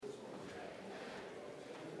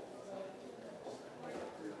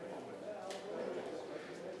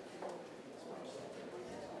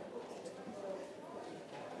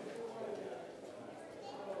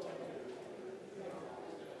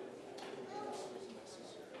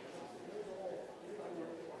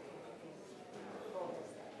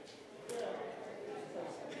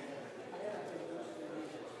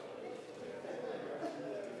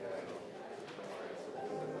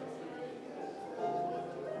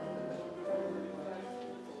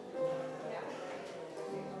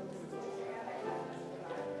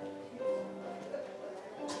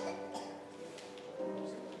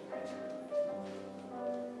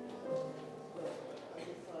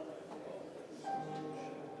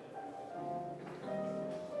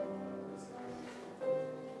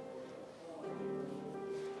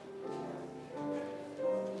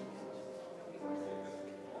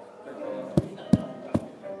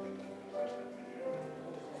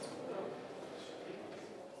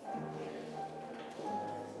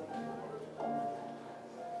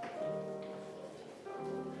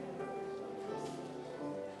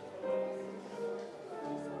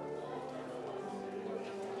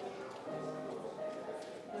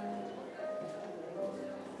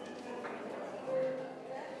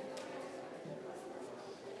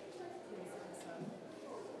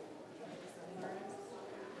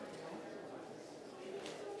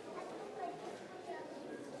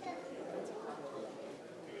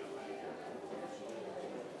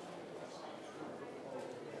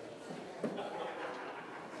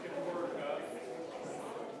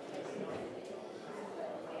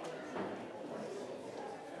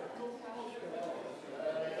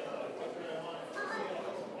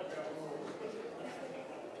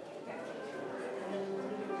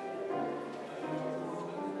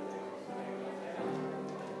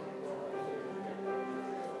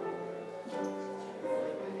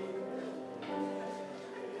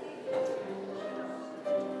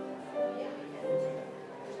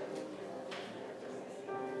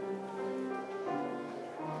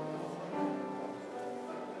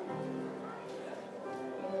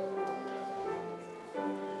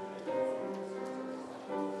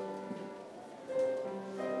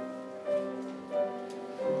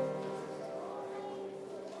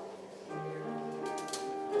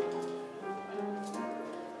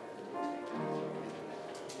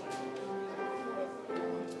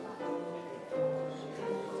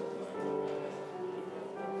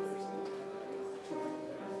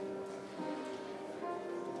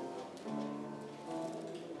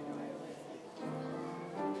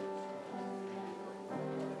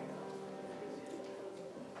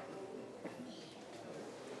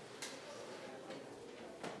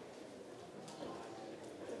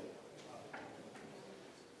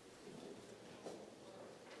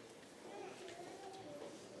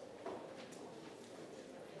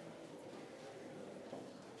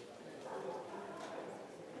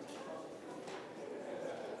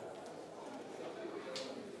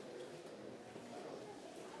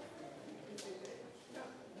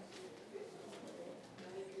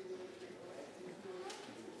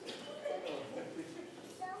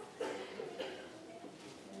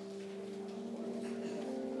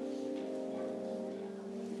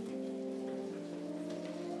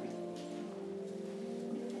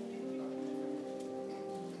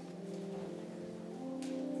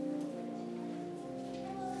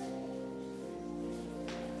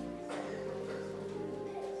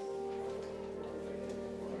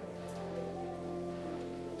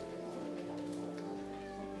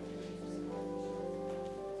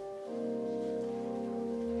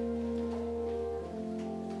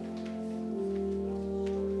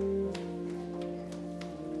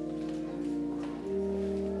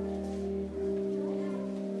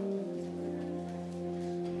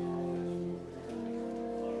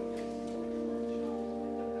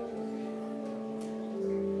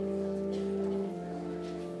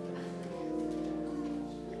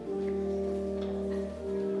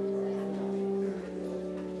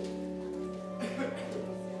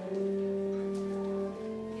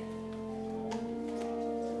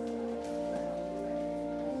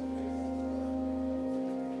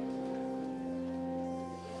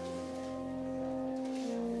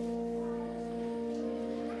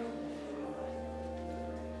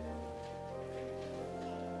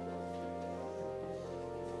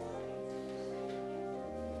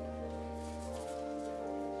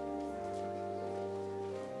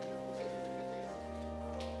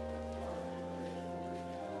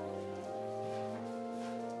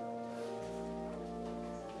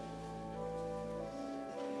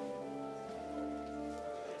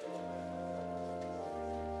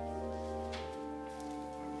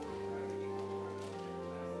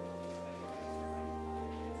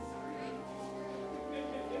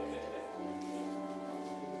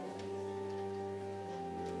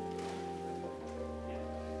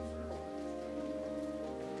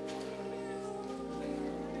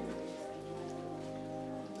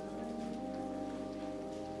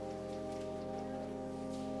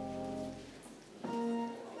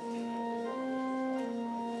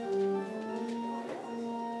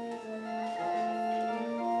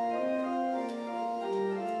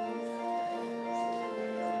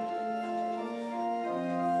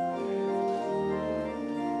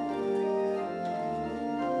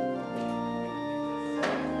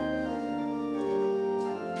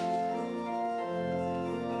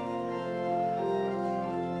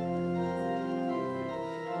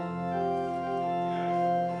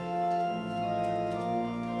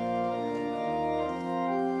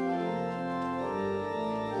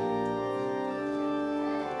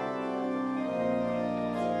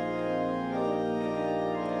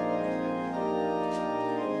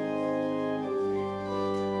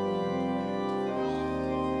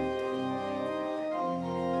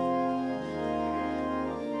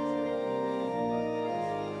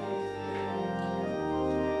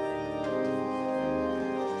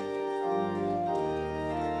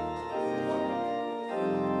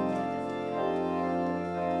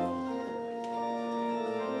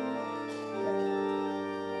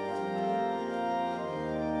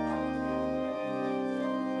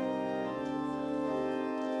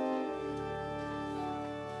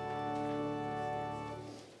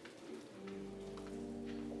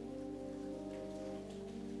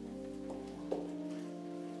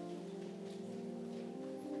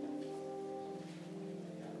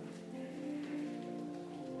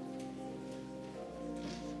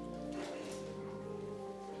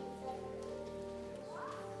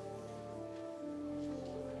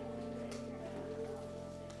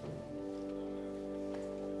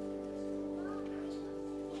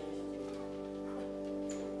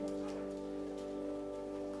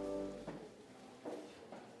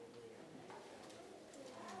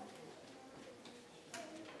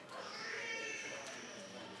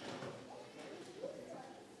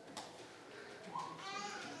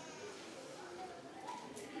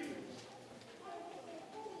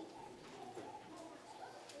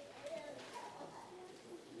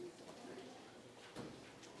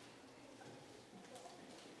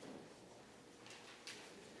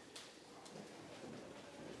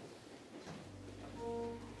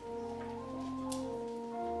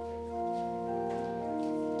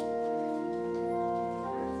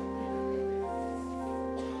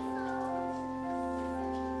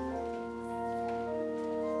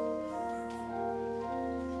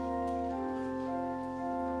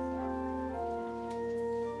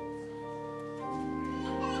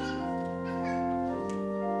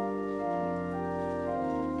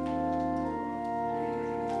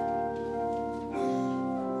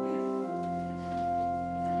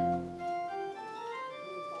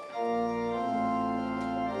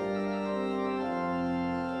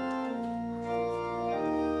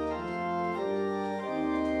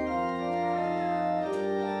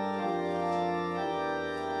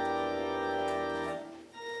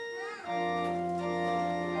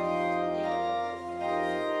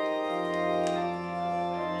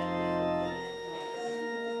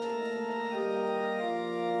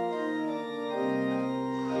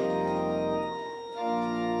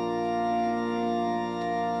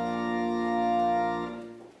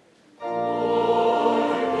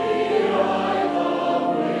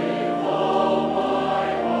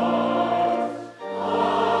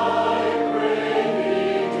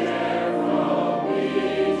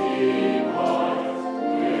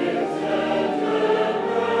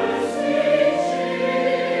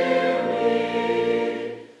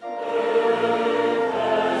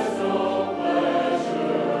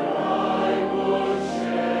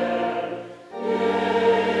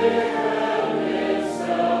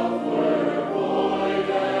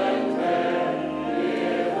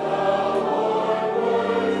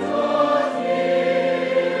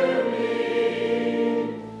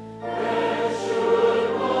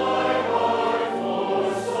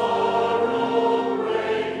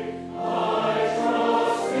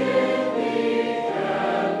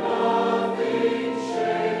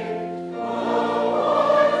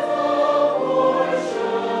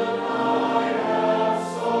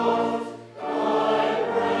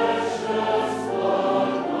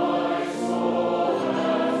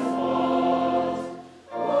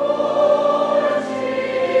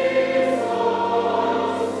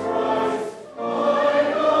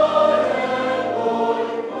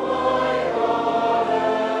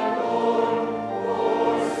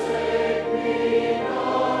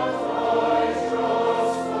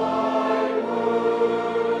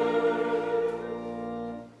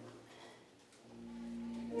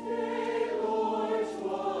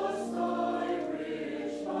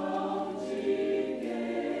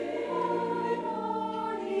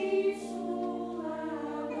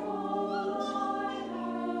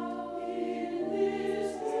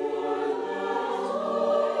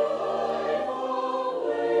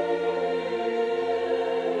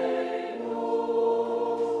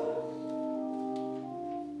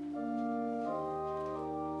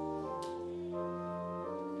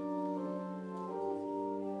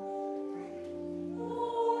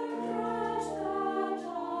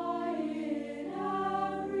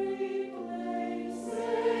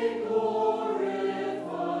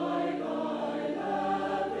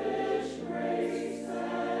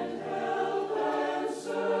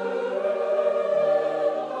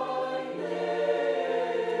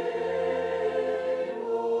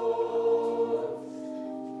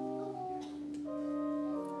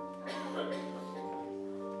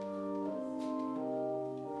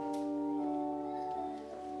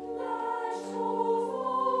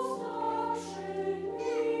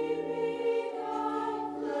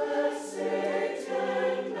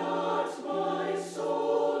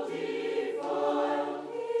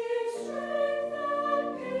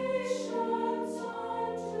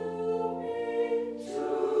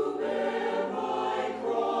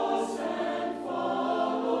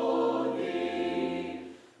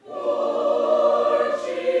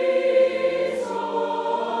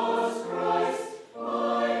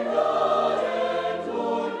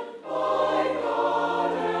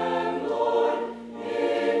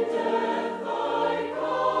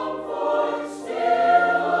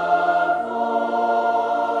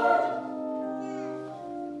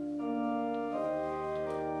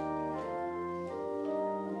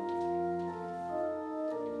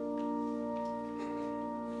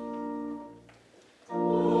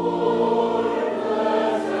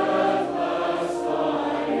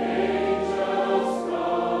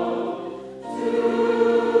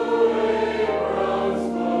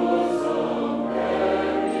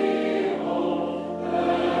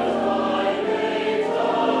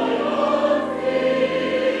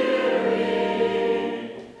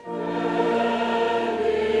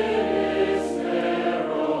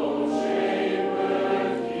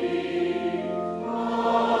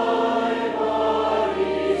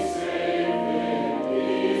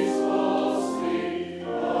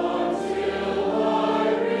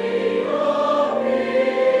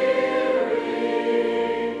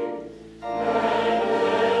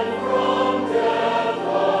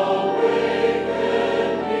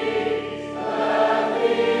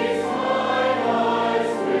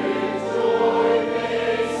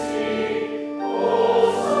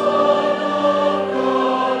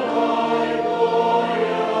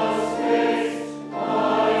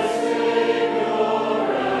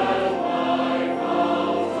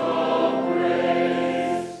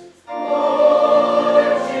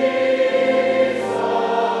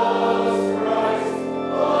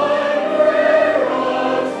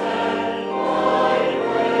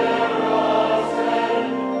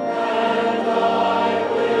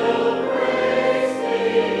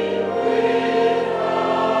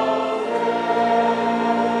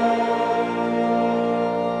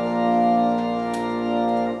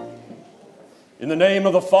name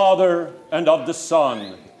of the Father, and of the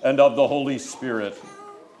Son, and of the Holy Spirit.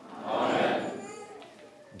 Amen.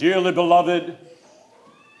 Dearly beloved,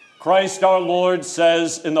 Christ our Lord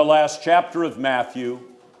says in the last chapter of Matthew,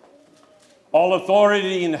 "All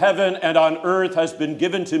authority in heaven and on earth has been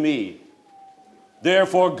given to me.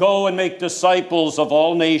 Therefore go and make disciples of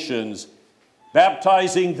all nations,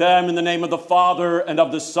 baptizing them in the name of the Father, and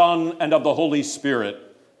of the Son, and of the Holy Spirit."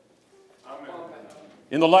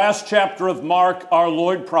 In the last chapter of Mark, our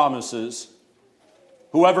Lord promises,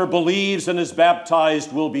 whoever believes and is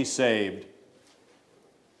baptized will be saved.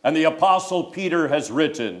 And the Apostle Peter has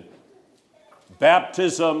written,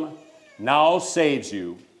 baptism now saves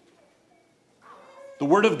you. The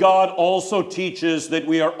Word of God also teaches that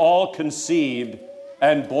we are all conceived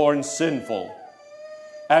and born sinful,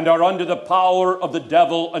 and are under the power of the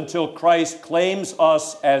devil until Christ claims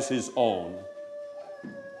us as his own.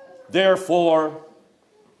 Therefore,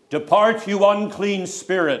 depart, you unclean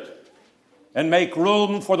spirit, and make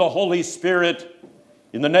room for the Holy Spirit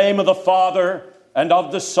in the name of the Father, and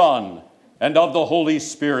of the Son, and of the Holy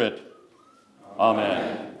Spirit.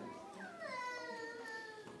 Amen.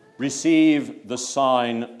 Receive the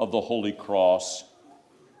sign of the Holy Cross,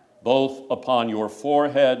 both upon your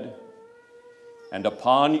forehead and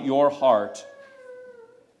upon your heart,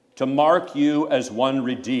 to mark you as one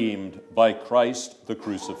redeemed by Christ the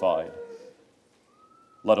crucified.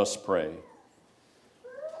 Let us pray.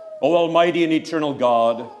 O Almighty and eternal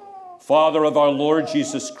God, Father of our Lord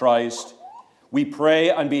Jesus Christ, we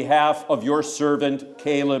pray on behalf of your servant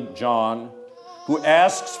Caleb John, who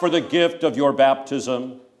asks for the gift of your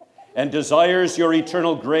baptism and desires your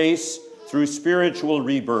eternal grace through spiritual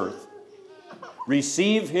rebirth.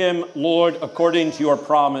 Receive him, Lord, according to your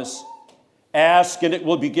promise. Ask and it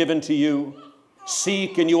will be given to you.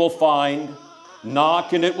 Seek and you will find.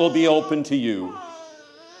 Knock and it will be opened to you.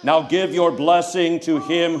 Now give your blessing to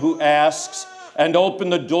him who asks, and open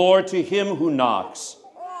the door to him who knocks,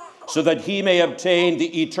 so that he may obtain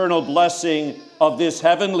the eternal blessing of this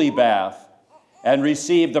heavenly bath and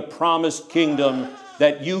receive the promised kingdom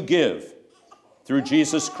that you give through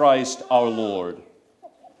Jesus Christ our Lord.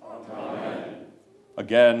 Amen.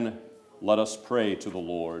 Again, let us pray to the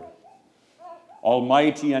Lord.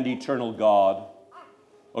 Almighty and eternal God,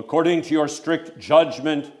 according to your strict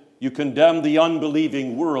judgment, you condemned the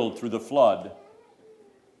unbelieving world through the flood.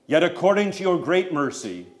 Yet according to your great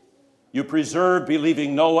mercy, you preserved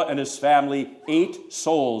believing Noah and his family, 8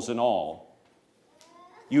 souls in all.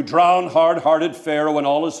 You drowned hard-hearted Pharaoh and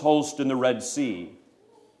all his host in the Red Sea,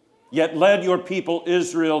 yet led your people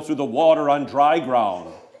Israel through the water on dry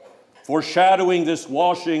ground, foreshadowing this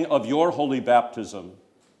washing of your holy baptism.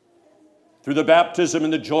 Through the baptism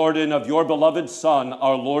in the Jordan of your beloved Son,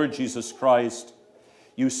 our Lord Jesus Christ,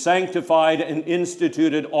 you sanctified and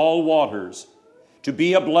instituted all waters to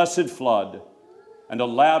be a blessed flood and a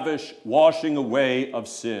lavish washing away of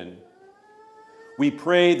sin. We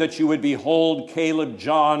pray that you would behold Caleb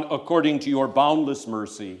John according to your boundless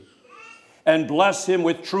mercy, and bless him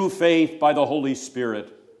with true faith by the Holy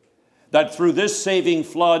Spirit, that through this saving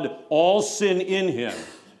flood all sin in him,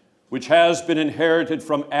 which has been inherited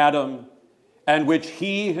from Adam, and which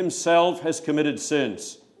he himself has committed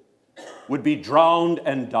since, would be drowned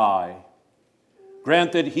and die.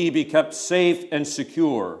 Grant that he be kept safe and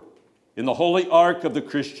secure in the holy ark of the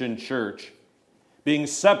Christian church, being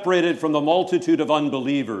separated from the multitude of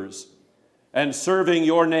unbelievers, and serving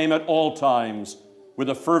your name at all times with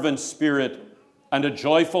a fervent spirit and a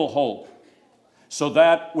joyful hope, so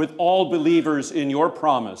that with all believers in your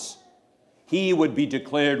promise, he would be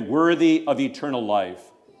declared worthy of eternal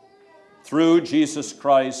life. Through Jesus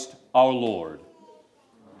Christ our Lord.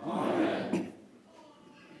 Amen.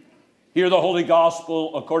 Hear the Holy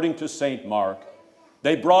Gospel according to St. Mark.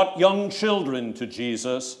 They brought young children to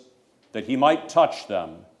Jesus that he might touch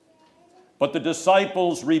them. But the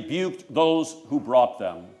disciples rebuked those who brought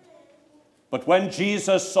them. But when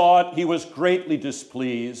Jesus saw it, he was greatly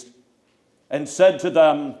displeased and said to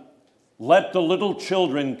them, "Let the little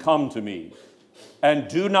children come to me, and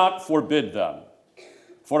do not forbid them,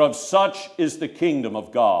 for of such is the kingdom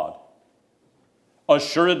of God.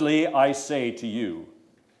 Assuredly, I say to you,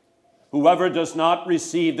 whoever does not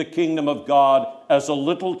receive the kingdom of God as a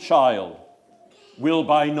little child will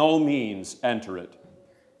by no means enter it."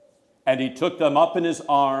 And he took them up in his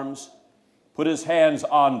arms, put his hands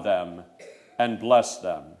on them, and blessed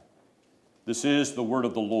them. This is the word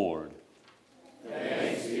of the Lord.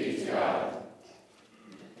 Thanks be to God.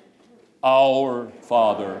 Our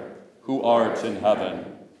Father, who art in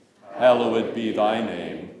heaven, hallowed be thy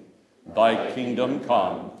name. Thy kingdom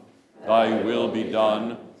come, thy will be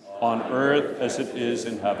done, on earth as it is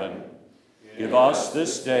in heaven. Give us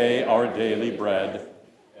this day our daily bread,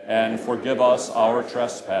 and forgive us our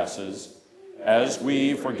trespasses, as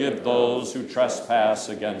we forgive those who trespass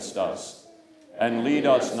against us. And lead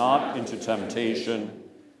us not into temptation,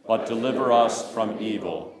 but deliver us from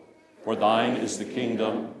evil. For thine is the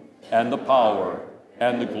kingdom, and the power,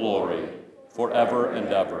 and the glory, forever and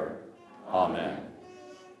ever. Amen.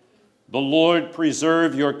 The Lord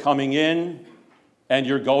preserve your coming in and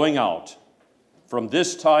your going out, from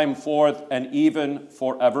this time forth and even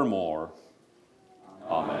forevermore.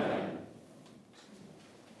 Amen.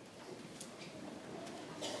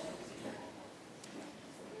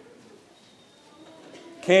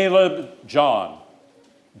 Caleb, John,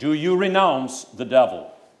 do you renounce the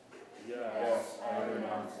devil? Yes, I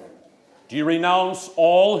renounce him. Do you renounce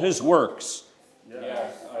all his works?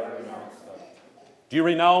 Yes, I renounce them. Do you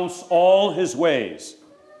renounce all his ways?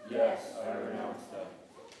 Yes, I renounce them.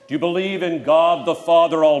 Do you believe in God the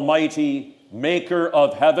Father Almighty, maker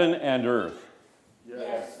of heaven and earth?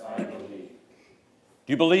 Yes, I believe.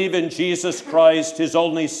 Do you believe in Jesus Christ, his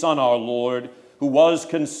only Son, our Lord, who was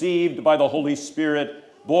conceived by the Holy Spirit,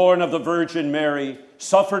 born of the Virgin Mary,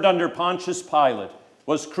 suffered under Pontius Pilate,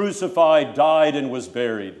 was crucified, died, and was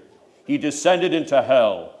buried? He descended into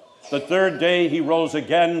hell. The third day he rose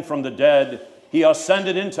again from the dead. He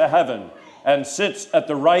ascended into heaven and sits at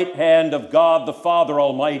the right hand of God the Father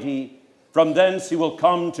Almighty. From thence he will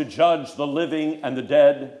come to judge the living and the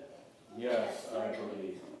dead. Yes, I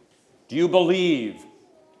believe. Do you believe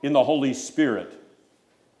in the Holy Spirit,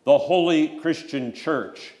 the holy Christian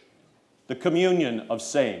church, the communion of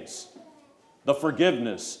saints, the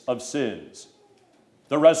forgiveness of sins,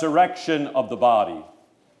 the resurrection of the body,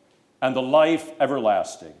 and the life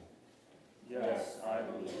everlasting? Yes, I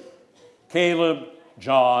believe. Caleb,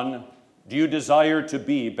 John, do you desire to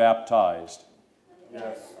be baptized?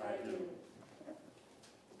 Yes, I do.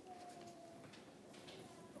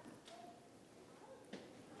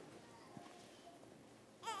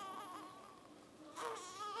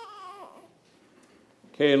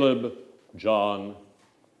 Caleb, John,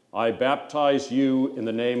 I baptize you in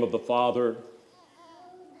the name of the Father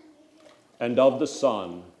and of the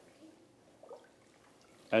Son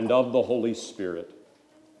and of the Holy Spirit.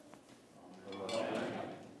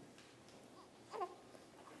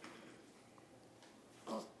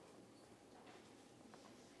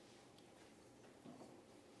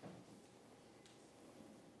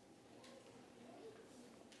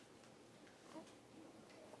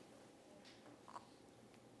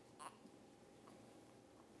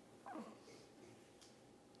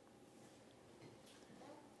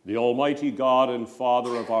 The Almighty God and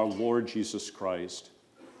Father of our Lord Jesus Christ,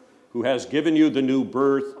 who has given you the new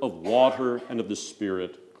birth of water and of the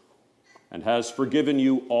Spirit, and has forgiven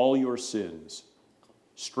you all your sins,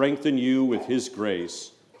 strengthen you with his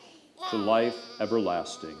grace to life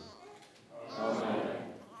everlasting. Amen.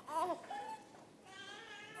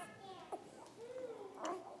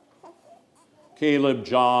 Caleb,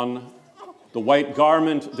 John, the white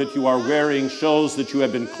garment that you are wearing shows that you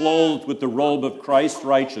have been clothed with the robe of Christ's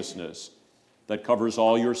righteousness that covers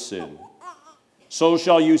all your sin. So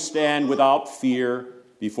shall you stand without fear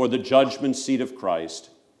before the judgment seat of Christ,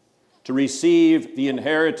 to receive the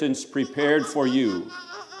inheritance prepared for you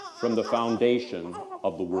from the foundation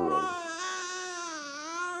of the world.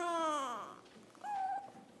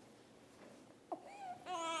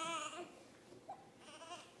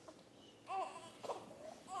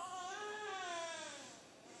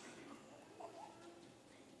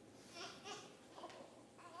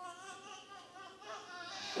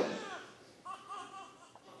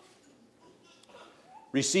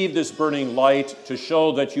 Receive this burning light to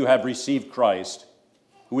show that you have received Christ,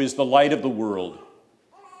 who is the light of the world.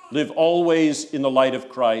 Live always in the light of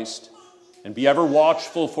Christ, and be ever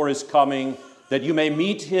watchful for his coming, that you may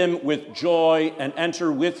meet him with joy and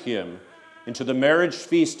enter with him into the marriage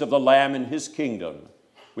feast of the Lamb in his kingdom,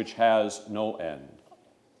 which has no end.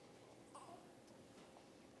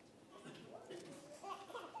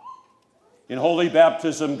 In holy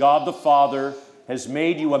baptism, God the Father has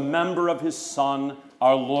made you a member of his Son,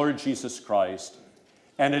 our Lord Jesus Christ,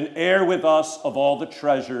 and an heir with us of all the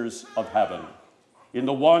treasures of heaven. In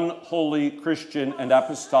the one holy Christian and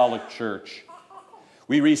apostolic church,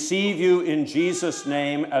 we receive you in Jesus'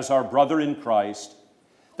 name as our brother in Christ,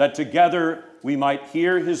 that together we might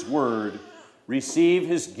hear his word, receive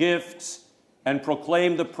his gifts, and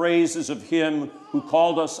proclaim the praises of him who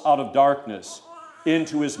called us out of darkness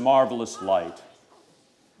into his marvelous light.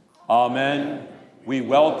 Amen. We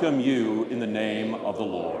welcome you in the name of the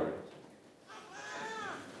Lord.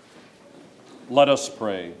 Let us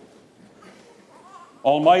pray.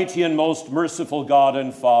 Almighty and most merciful God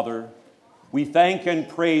and Father, We thank and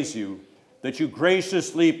praise you that you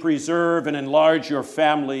graciously preserve and enlarge your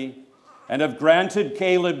family and have granted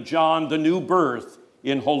Caleb John the new birth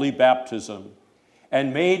in holy baptism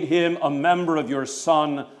and made him a member of your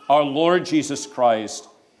Son, our Lord Jesus Christ,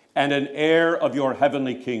 and an heir of your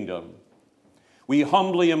heavenly kingdom. We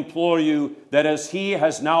humbly implore you that as he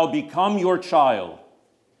has now become your child,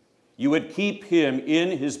 you would keep him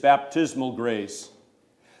in his baptismal grace,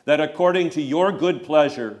 that according to your good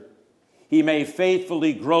pleasure, he may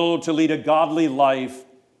faithfully grow to lead a godly life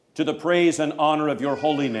to the praise and honor of your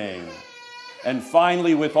holy name. And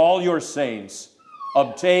finally, with all your saints,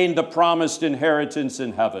 obtain the promised inheritance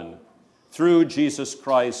in heaven through Jesus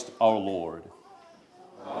Christ our Lord.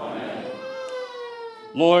 Amen.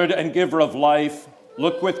 Lord and giver of life,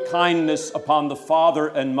 look with kindness upon the father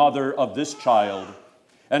and mother of this child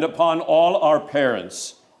and upon all our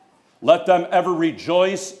parents. Let them ever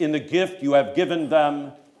rejoice in the gift you have given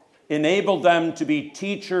them. Enable them to be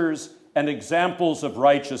teachers and examples of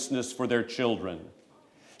righteousness for their children.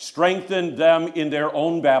 Strengthen them in their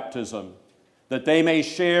own baptism, that they may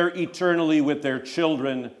share eternally with their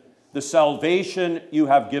children the salvation you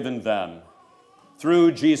have given them.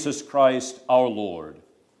 Through Jesus Christ our Lord.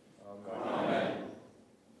 Amen.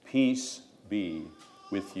 Peace be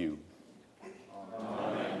with you.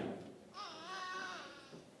 Amen.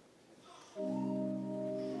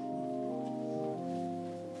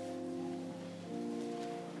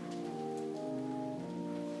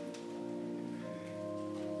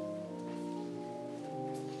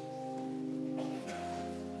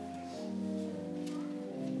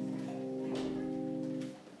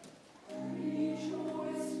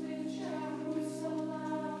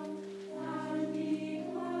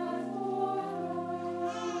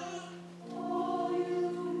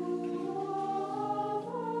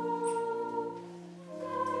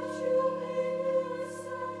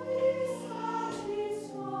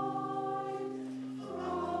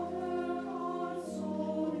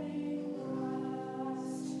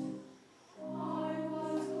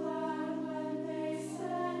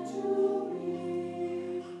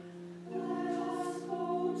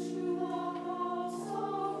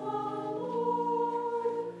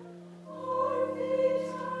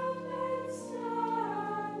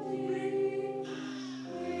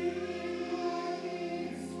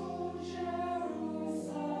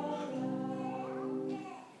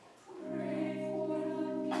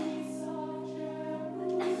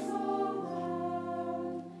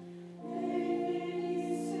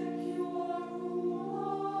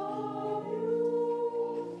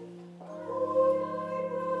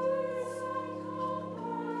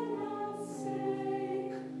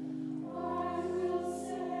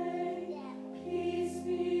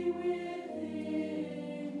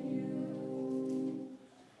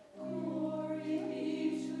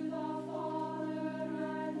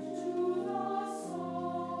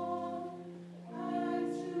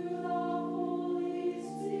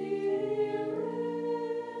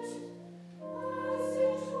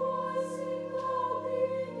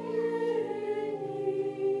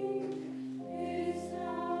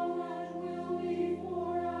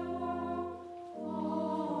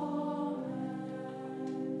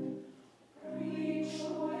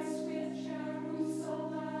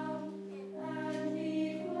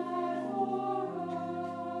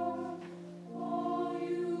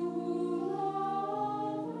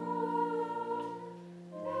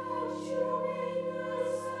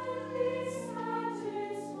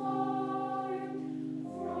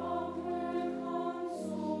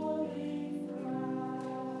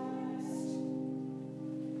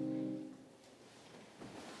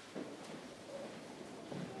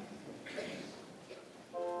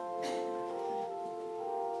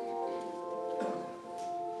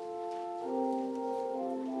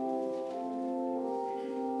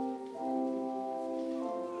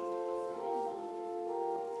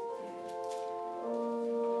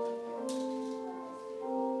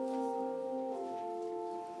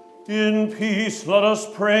 In peace, let us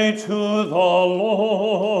pray to the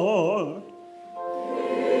Lord.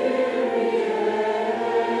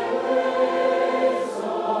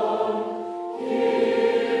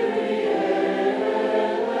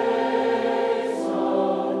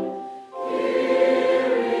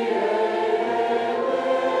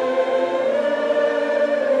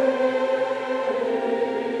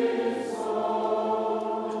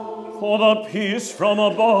 For the peace from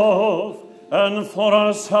above, and for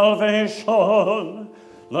our salvation,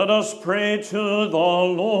 let us pray to the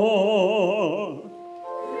Lord.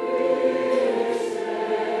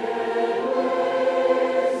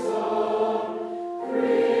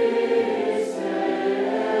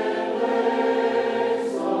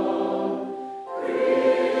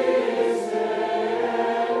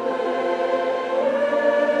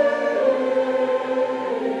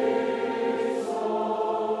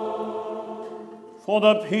 for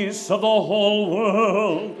the peace of the whole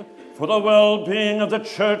world, for the well-being of the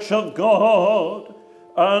Church of God,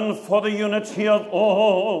 and for the unity of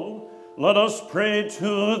all, let us pray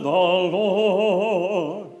to the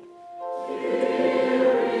Lord.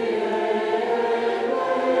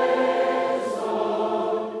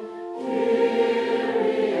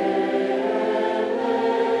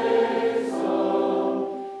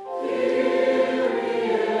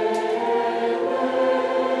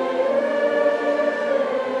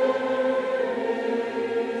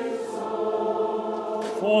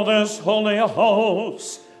 For this holy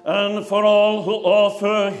house, and for all who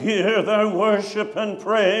offer here their worship and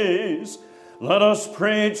praise, let us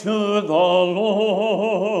pray to the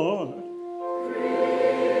Lord.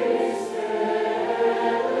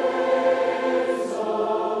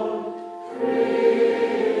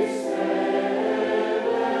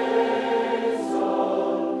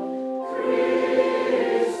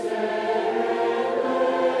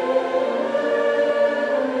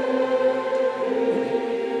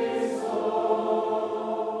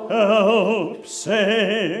 Help,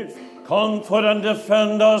 save, comfort, and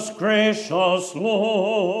defend us, gracious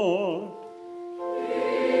Lord.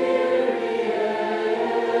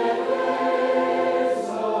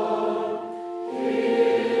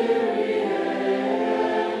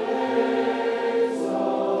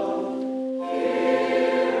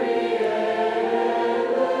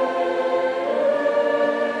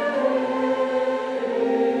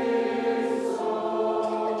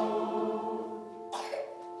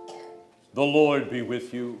 The Lord be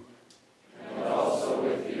with you. And also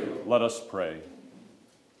with you. Let us pray.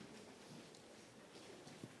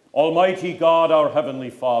 Almighty God, our Heavenly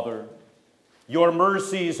Father, your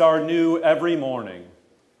mercies are new every morning,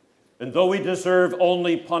 and though we deserve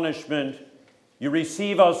only punishment, you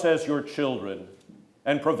receive us as your children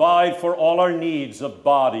and provide for all our needs of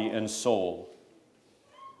body and soul.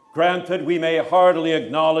 Grant that we may heartily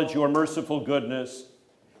acknowledge your merciful goodness,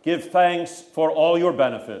 give thanks for all your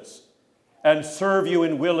benefits, and serve you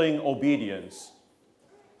in willing obedience.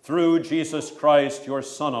 Through Jesus Christ, your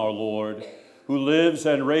Son, our Lord, who lives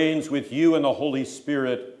and reigns with you in the Holy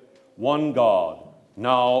Spirit, one God,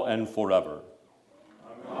 now and forever.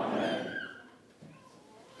 Amen.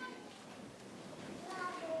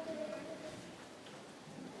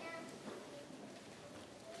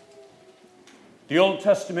 The Old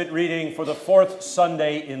Testament reading for the fourth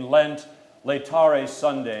Sunday in Lent, Laetare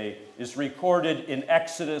Sunday, is recorded in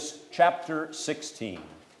Exodus chapter 16.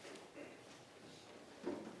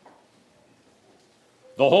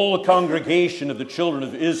 The whole congregation of the children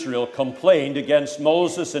of Israel complained against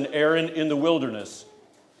Moses and Aaron in the wilderness.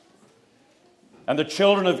 And the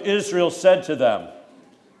children of Israel said to them,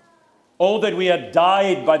 "Oh, that we had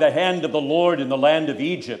died by the hand of the Lord in the land of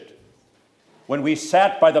Egypt, when we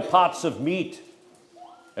sat by the pots of meat,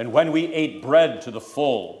 and when we ate bread to the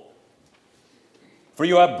full. For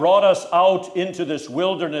you have brought us out into this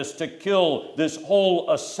wilderness to kill this whole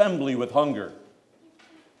assembly with hunger."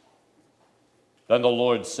 Then the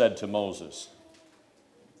Lord said to Moses,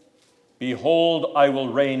 "Behold, I will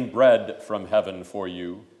rain bread from heaven for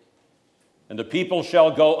you, and the people shall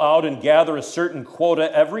go out and gather a certain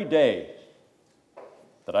quota every day,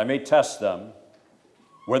 that I may test them,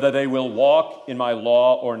 whether they will walk in my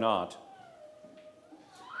law or not.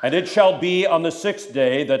 And it shall be on the 6th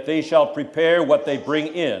day that they shall prepare what they bring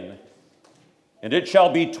in, and it shall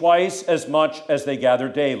be twice as much as they gather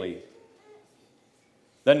daily."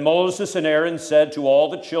 Then Moses and Aaron said to all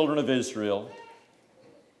the children of Israel,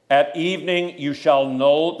 "At evening you shall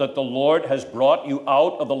know that the Lord has brought you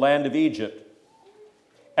out of the land of Egypt,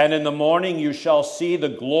 and in the morning you shall see the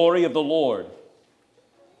glory of the Lord,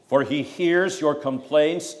 for he hears your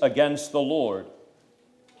complaints against the Lord.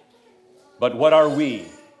 But what are we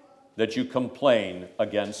that you complain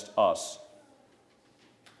against us?"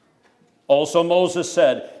 Also Moses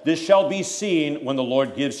said, "This shall be seen when the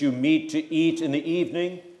Lord gives you meat to eat in the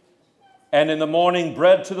evening, and in the morning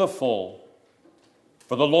bread to the full.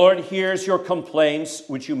 For the Lord hears your complaints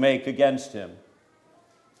which you make against him.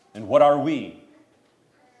 And what are we?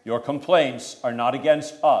 Your complaints are not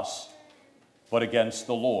against us, but against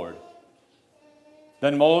the Lord."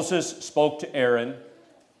 Then Moses spoke to Aaron,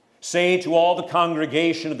 "Say to all the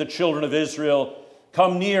congregation of the children of Israel,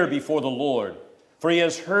 'Come near before the Lord, for he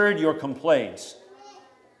has heard your complaints.'"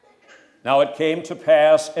 Now it came to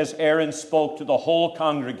pass, as Aaron spoke to the whole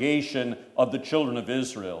congregation of the children of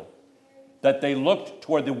Israel, that they looked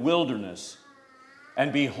toward the wilderness,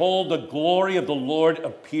 and behold, the glory of the Lord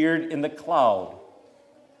appeared in the cloud.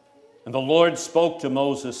 And the Lord spoke to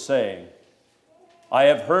Moses, saying, "I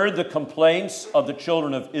have heard the complaints of the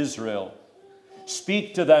children of Israel.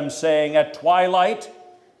 Speak to them, saying, at twilight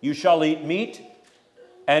you shall eat meat,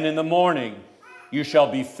 and in the morning you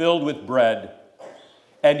shall be filled with bread,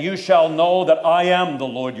 and you shall know that I am the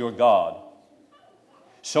Lord your God.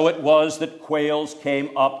 So it was that quails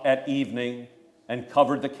came up at evening and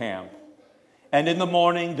covered the camp, and in the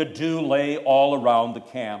morning the dew lay all around the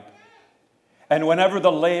camp. And whenever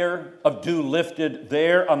the layer of dew lifted,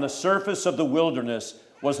 there on the surface of the wilderness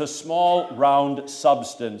was a small round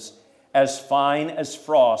substance, as fine as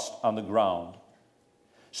frost on the ground.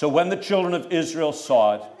 So when the children of Israel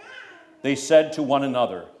saw it, they said to one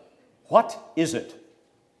another, what is it?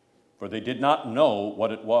 For they did not know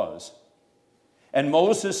what it was. And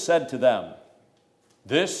Moses said to them,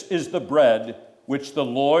 this is the bread which the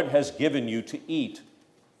Lord has given you to eat.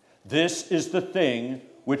 This is the thing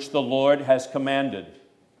which the Lord has commanded.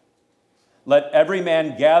 Let every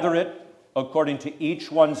man gather it according to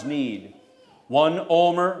each one's need, 1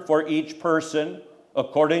 omer for each person,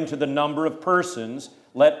 according to the number of persons.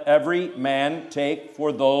 Let every man take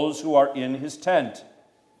for those who are in his tent.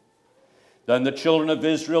 Then the children of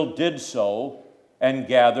Israel did so, and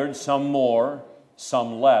gathered some more,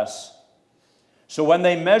 some less. So when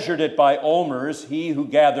they measured it by omers, he who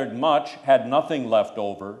gathered much had nothing left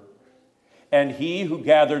over, and he who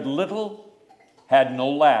gathered little had no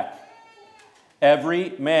lack.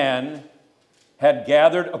 Every man had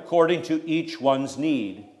gathered according to each one's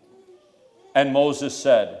need. And Moses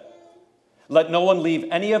said, let no one leave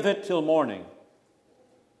any of it till morning.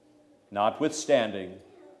 Notwithstanding,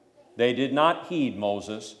 they did not heed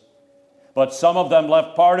Moses, but some of them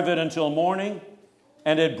left part of it until morning,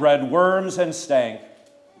 and it bred worms and stank.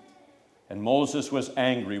 And Moses was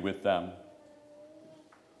angry with them.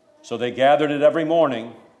 So they gathered it every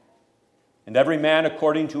morning, and every man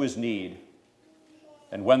according to his need.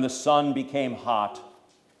 And when the sun became hot,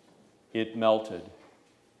 it melted.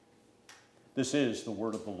 This is the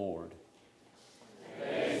word of the Lord.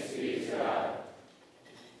 Thanks be to God.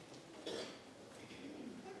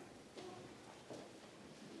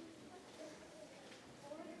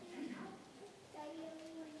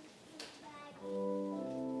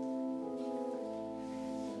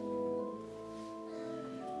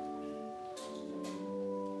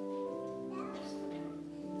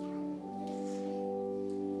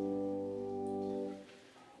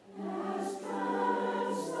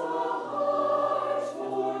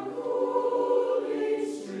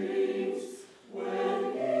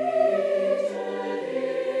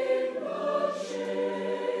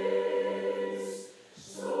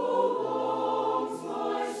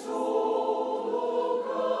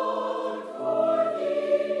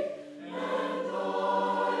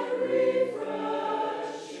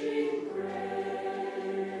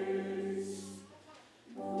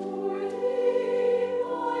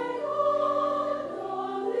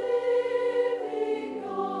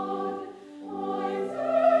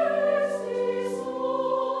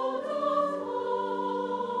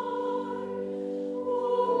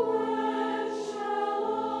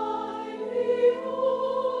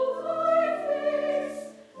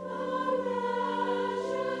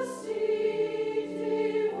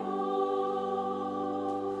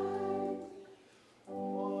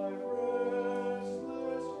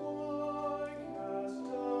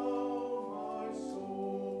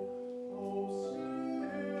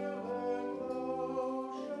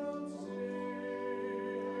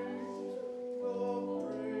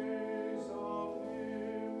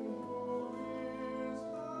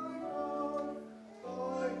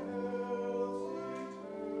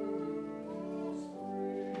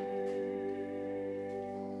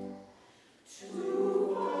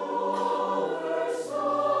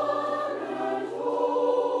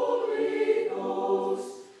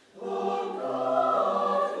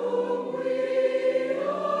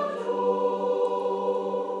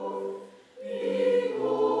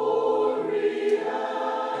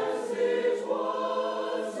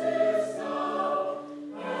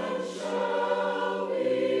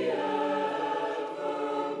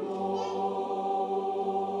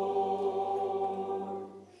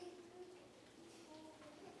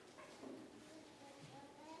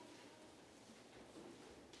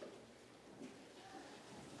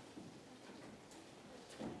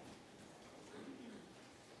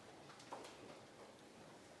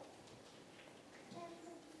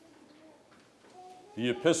 The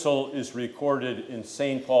epistle is recorded in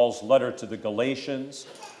St. Paul's letter to the Galatians,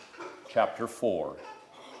 chapter 4.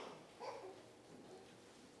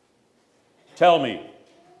 Tell me,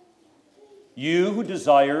 you who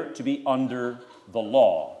desire to be under the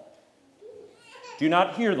law, do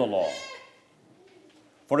not hear the law.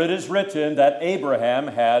 For it is written that Abraham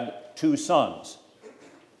had 2 sons,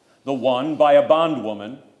 the one by a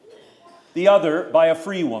bondwoman, the other by a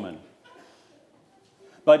free woman.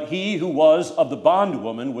 But he who was of the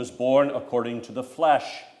bondwoman was born according to the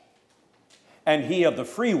flesh, and he of the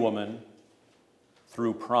free woman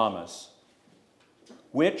through promise.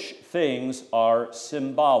 Which things are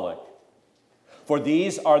symbolic? For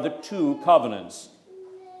these are the two covenants.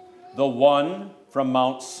 The one from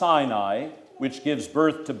Mount Sinai, which gives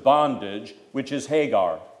birth to bondage, which is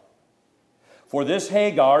Hagar. For this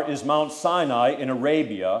Hagar is Mount Sinai in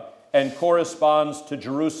Arabia and corresponds to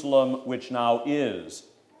Jerusalem, which now is,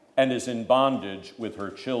 and is in bondage with her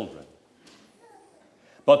children.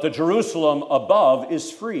 But the Jerusalem above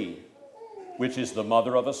is free, which is the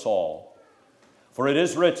mother of us all. For it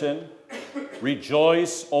is written,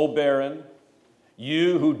 "Rejoice, O barren,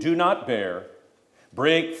 you who do not bear.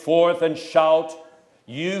 Break forth and shout,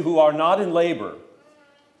 you who are not in labor.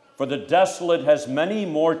 For the desolate has many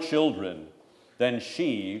more children than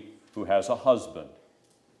she who has a husband."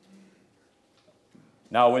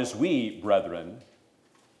 Now as we, brethren,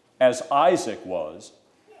 as Isaac was,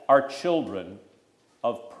 are children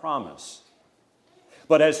of promise.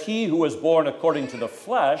 But as he who was born according to the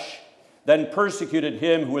flesh then persecuted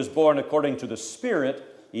him who was born according to the Spirit,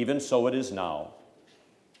 even so it is now.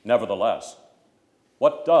 Nevertheless,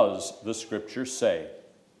 what does the Scripture say?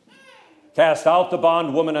 Cast out the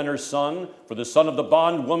bondwoman and her son, for the son of the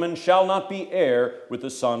bondwoman shall not be heir with the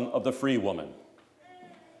son of the free woman.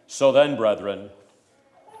 So then, brethren,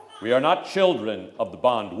 we are not children of the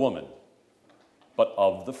bondwoman, but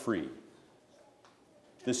of the free.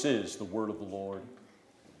 This is the word of the Lord.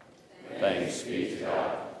 Thanks be to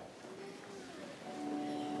God.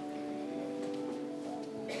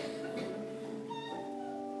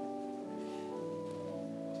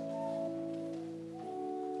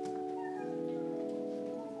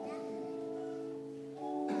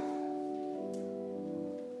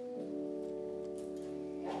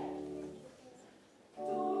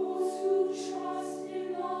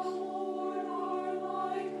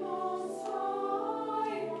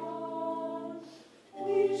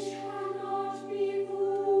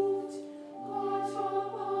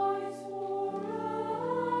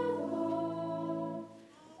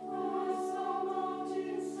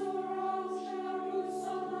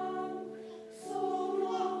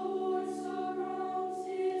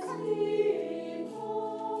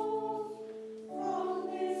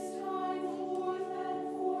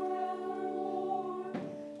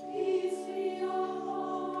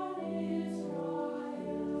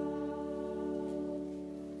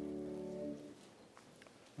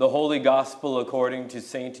 The Holy Gospel according to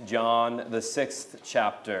St. John, the 6th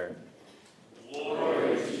chapter.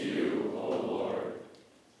 Glory to you, O Lord.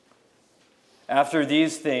 After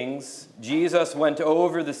these things, Jesus went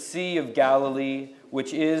over the Sea of Galilee,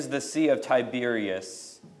 which is the Sea of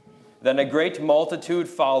Tiberias. Then a great multitude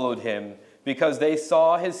followed him, because they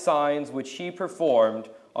saw his signs which he performed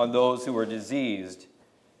on those who were diseased.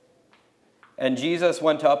 And Jesus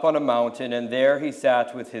went up on a mountain, and there he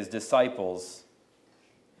sat with his disciples.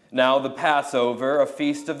 Now the Passover, a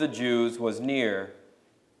feast of the Jews, was near.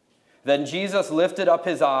 Then Jesus lifted up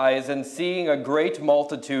his eyes, and seeing a great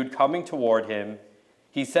multitude coming toward him,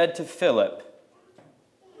 he said to Philip,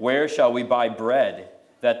 "Where shall we buy bread,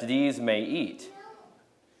 that these may eat?"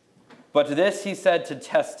 But this he said to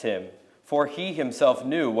test him, for he himself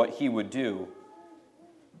knew what he would do.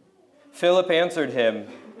 Philip answered him,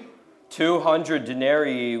 200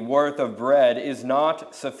 denarii worth of bread is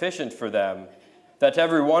not sufficient for them, that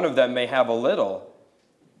every one of them may have a little.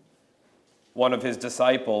 One of his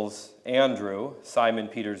disciples, Andrew, Simon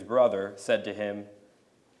Peter's brother, said to him,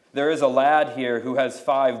 "There is a lad here who has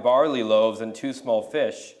 5 barley loaves and 2 small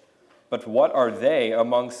fish, but what are they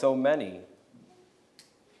among so many?"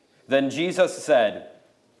 Then Jesus said,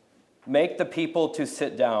 "Make the people to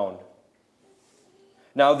sit down."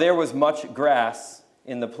 Now there was much grass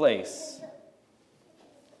in the place.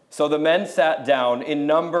 So the men sat down, in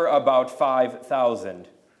number about 5,000.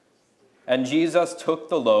 And Jesus took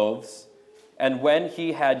the loaves, and when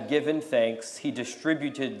he had given thanks, he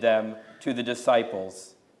distributed them to the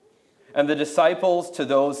disciples, and the disciples to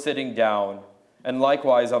those sitting down, and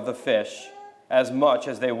likewise of the fish, as much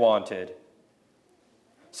as they wanted.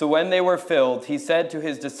 So when they were filled, he said to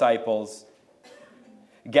his disciples,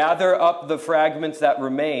 "Gather up the fragments that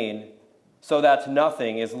remain, so that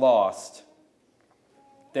nothing is lost."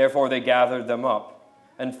 Therefore they gathered them up,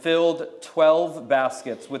 and filled 12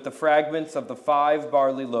 baskets with the fragments of the 5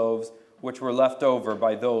 barley loaves which were left over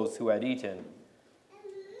by those who had eaten.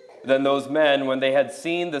 Then those men, when they had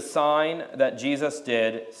seen the sign that Jesus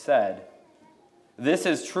did, said, "This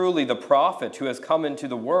is truly the prophet who has come into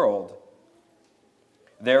the world."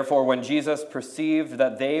 Therefore, when Jesus perceived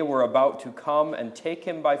that they were about to come and take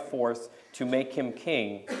him by force to make him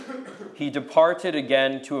king, he departed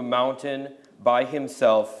again to a mountain by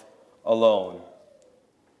himself alone.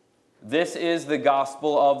 This is the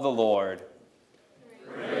gospel of the Lord.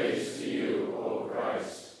 Praise to you, O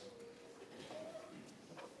Christ.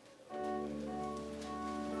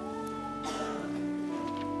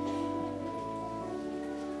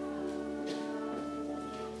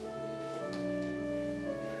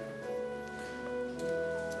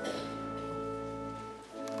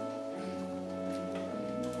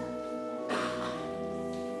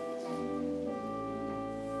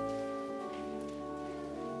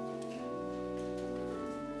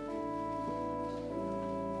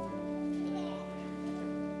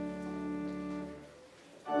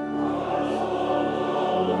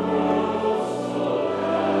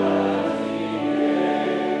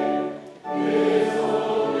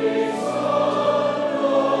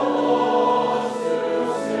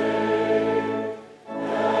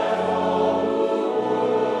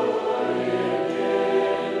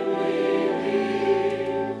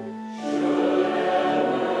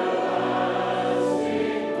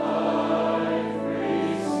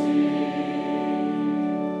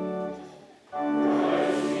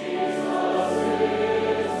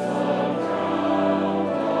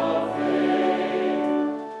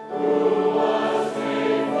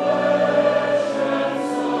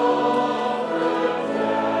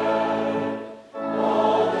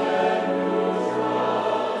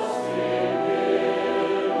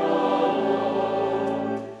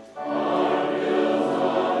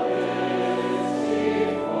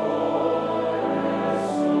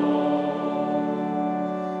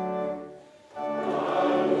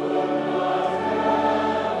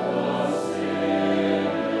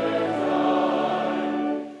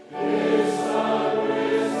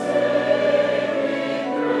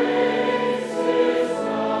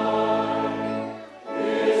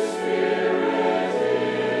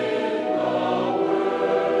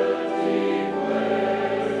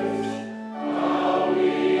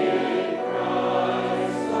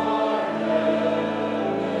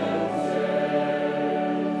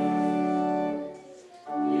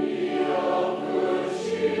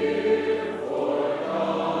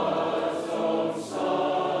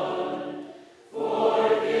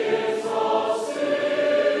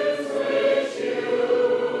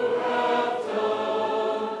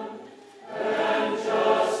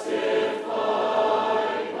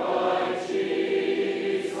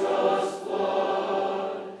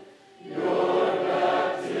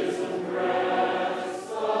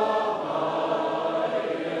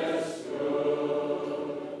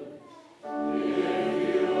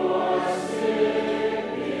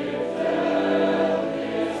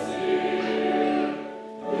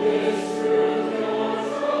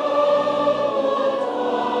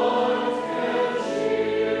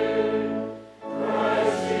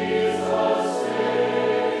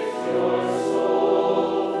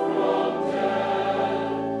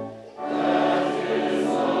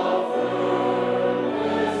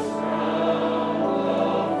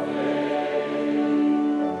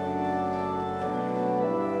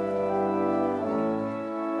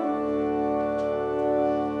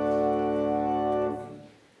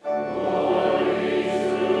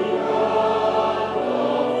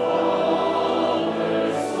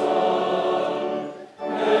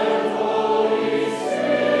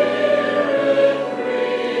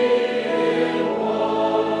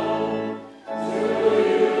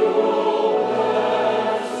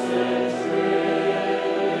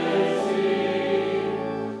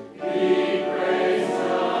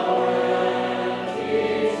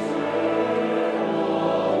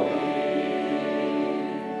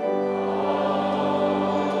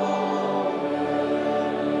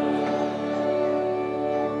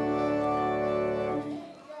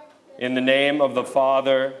 In the name of the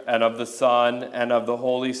Father, and of the Son, and of the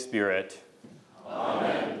Holy Spirit.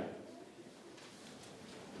 Amen.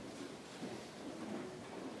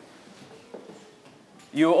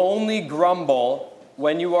 You only grumble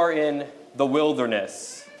when you are in the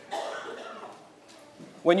wilderness.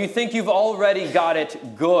 When you think you've already got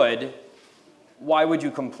it good, why would you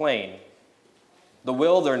complain? The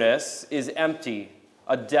wilderness is empty,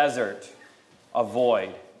 a desert, a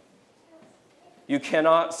void. You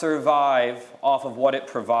cannot survive off of what it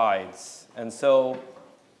provides, and so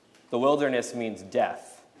the wilderness means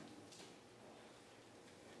death.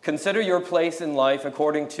 Consider your place in life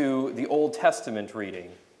according to the Old Testament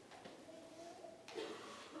reading.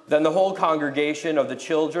 Then the whole congregation of the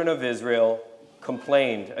children of Israel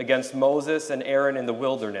complained against Moses and Aaron in the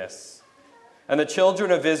wilderness. And the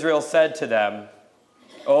children of Israel said to them,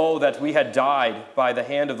 Oh, that we had died by the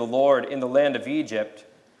hand of the Lord in the land of Egypt,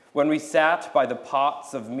 when we sat by the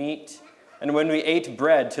pots of meat, and when we ate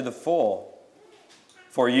bread to the full.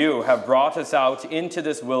 For you have brought us out into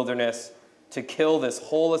this wilderness to kill this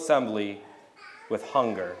whole assembly with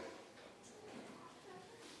hunger.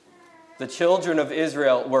 The children of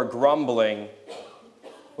Israel were grumbling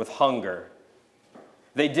with hunger.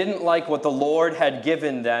 They didn't like what the Lord had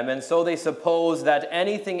given them, and so they supposed that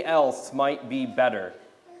anything else might be better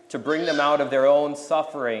to bring them out of their own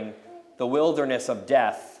suffering, the wilderness of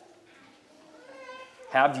death.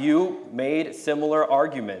 Have you made similar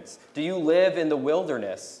arguments? Do you live in the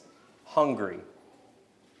wilderness, hungry?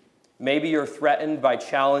 Maybe you're threatened by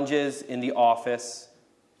challenges in the office,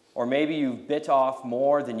 or maybe you've bit off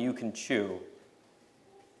more than you can chew.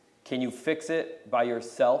 Can you fix it by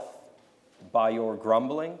yourself, by your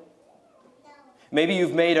grumbling? Maybe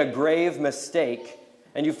you've made a grave mistake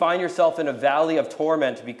and you find yourself in a valley of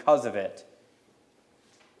torment because of it.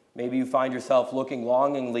 Maybe you find yourself looking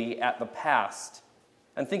longingly at the past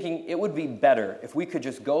and thinking it would be better if we could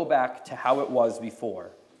just go back to how it was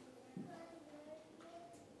before.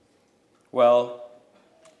 Well,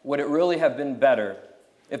 would it really have been better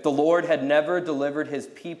if the Lord had never delivered his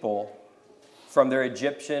people from their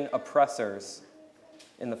Egyptian oppressors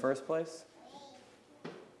in the first place?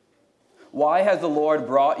 Why has the Lord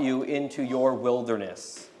brought you into your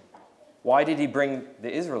wilderness? Why did he bring the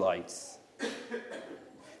Israelites?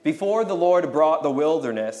 Before the Lord brought the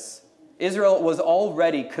wilderness, Israel was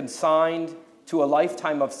already consigned to a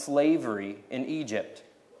lifetime of slavery in Egypt,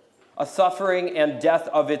 a suffering and death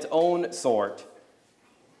of its own sort.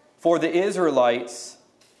 For the Israelites,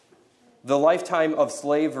 the lifetime of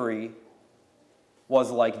slavery was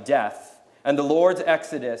like death, and the Lord's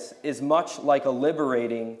exodus is much like a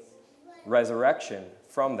liberating resurrection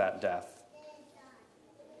from that death.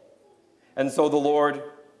 And so the Lord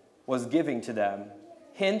was giving to them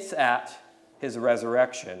hints at his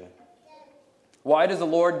resurrection. Why does the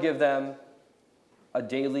Lord give them a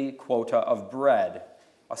daily quota of bread,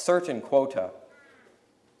 a certain quota?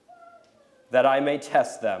 That I may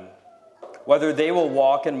test them, whether they will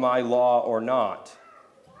walk in my law or not.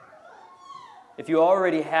 If you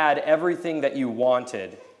already had everything that you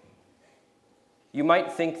wanted, you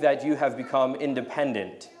might think that you have become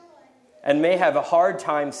independent and may have a hard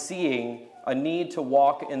time seeing a need to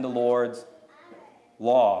walk in the Lord's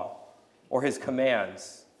law or his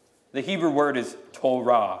commands. The Hebrew word is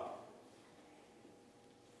Torah.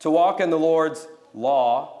 To walk in the Lord's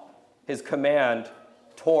law, his command,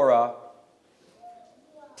 Torah,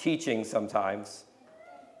 teaching sometimes,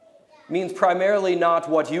 means primarily not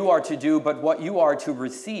what you are to do, but what you are to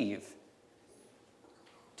receive.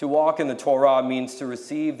 To walk in the Torah means to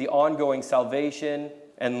receive the ongoing salvation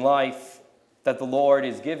and life that the Lord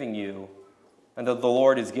is giving you and that the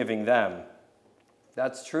Lord is giving them.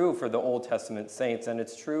 That's true for the Old Testament saints, and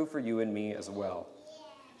it's true for you and me as well.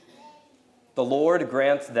 The Lord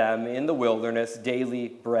grants them in the wilderness daily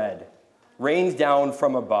bread, rains down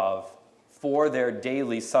from above for their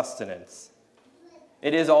daily sustenance.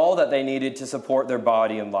 It is all that they needed to support their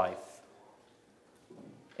body and life.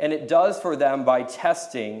 And it does for them by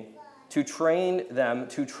testing to train them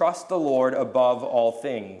to trust the Lord above all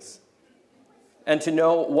things and to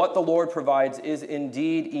know what the Lord provides is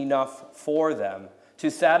indeed enough for them to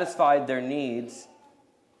satisfy their needs,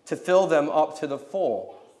 to fill them up to the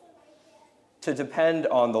full, to depend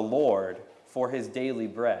on the Lord for his daily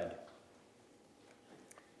bread.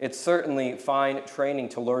 It's certainly fine training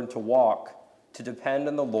to learn to walk, to depend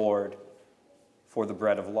on the Lord for the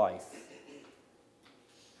bread of life.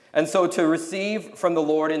 And so to receive from the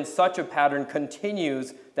Lord in such a pattern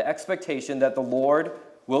continues the expectation that the Lord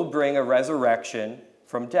will bring a resurrection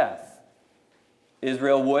from death.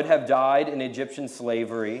 Israel would have died in Egyptian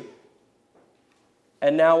slavery,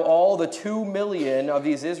 and now all the 2 million of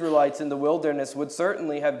these Israelites in the wilderness would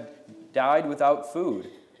certainly have died without food.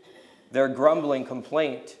 Their grumbling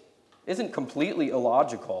complaint isn't completely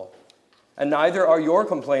illogical, and neither are your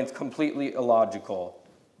complaints completely illogical.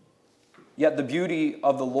 Yet the beauty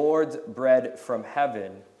of the Lord's bread from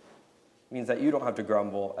heaven means that you don't have to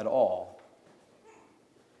grumble at all.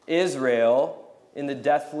 Israel, in the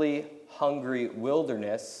deathly, hungry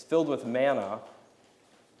wilderness filled with manna,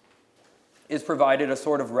 is provided a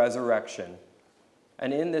sort of resurrection.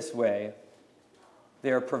 And in this way,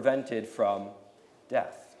 they are prevented from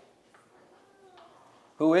death.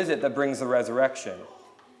 Who is it that brings the resurrection?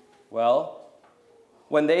 Well,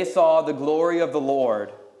 when they saw the glory of the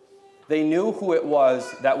Lord, they knew who it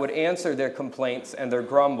was that would answer their complaints and their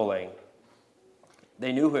grumbling.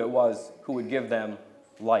 They knew who it was who would give them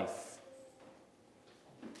life.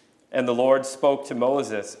 And the Lord spoke to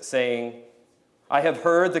Moses, saying, I have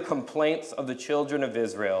heard the complaints of the children of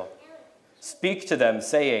Israel. Speak to them,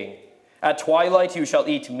 saying, At twilight you shall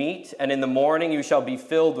eat meat, and in the morning you shall be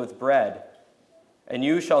filled with bread. And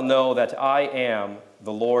you shall know that I am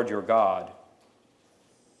the Lord your God.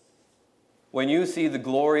 When you see the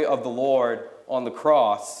glory of the Lord on the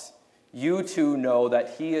cross, you too know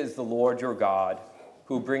that he is the Lord your God,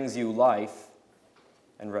 who brings you life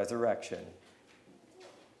and resurrection.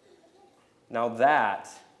 Now that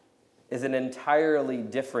is an entirely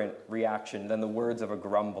different reaction than the words of a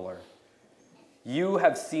grumbler. You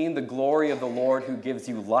have seen the glory of the Lord who gives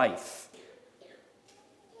you life.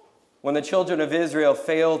 When the children of Israel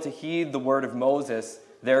failed to heed the word of Moses,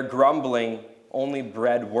 their grumbling only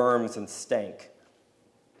bred worms and stank.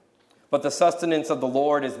 But the sustenance of the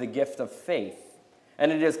Lord is the gift of faith,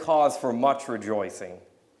 and it is cause for much rejoicing.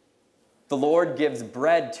 The Lord gives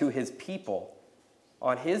bread to his people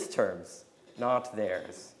on his terms, not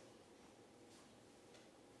theirs.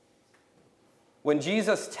 When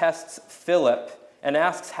Jesus tests Philip and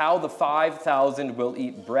asks how the 5,000 will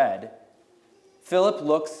eat bread, Philip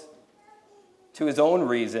looks to his own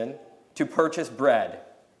reason to purchase bread.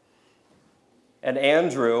 And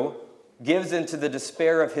Andrew gives into the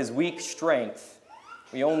despair of his weak strength.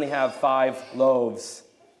 We only have 5 loaves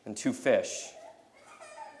and 2 fish.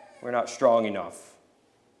 We're not strong enough.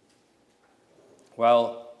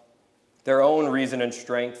 Well, their own reason and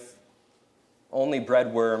strength only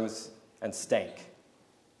bred worms and stank.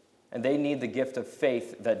 And they need the gift of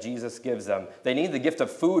faith that Jesus gives them. They need the gift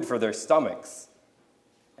of food for their stomachs.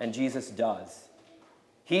 And Jesus does.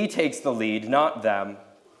 He takes the lead, not them,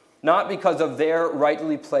 not because of their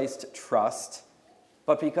rightly placed trust,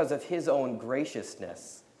 but because of his own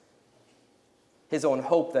graciousness, his own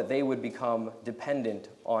hope that they would become dependent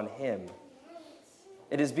on him.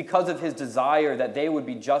 It is because of his desire that they would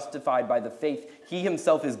be justified by the faith he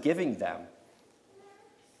himself is giving them.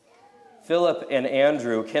 Philip and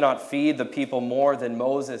Andrew cannot feed the people more than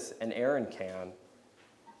Moses and Aaron can,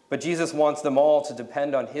 but Jesus wants them all to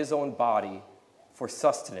depend on his own body for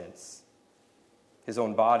sustenance, his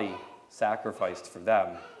own body sacrificed for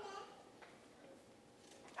them.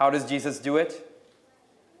 How does Jesus do it?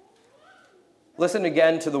 Listen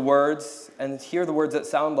again to the words and hear the words that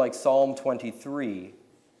sound like Psalm 23,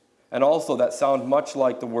 and also that sound much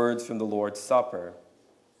like the words from the Lord's Supper.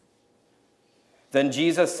 Then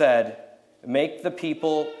Jesus said, Make the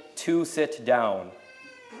people to sit down.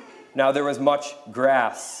 Now there was much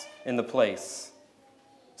grass in the place.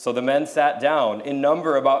 So the men sat down, in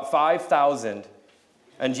number about 5,000.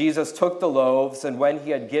 And Jesus took the loaves, and when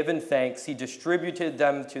he had given thanks, he distributed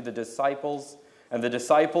them to the disciples, and the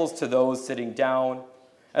disciples to those sitting down,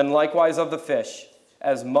 and likewise of the fish,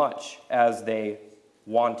 as much as they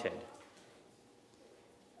wanted.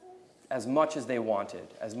 As much as they wanted,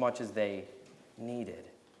 as much as they needed.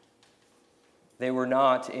 They were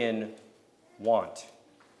not in want.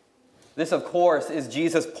 This, of course, is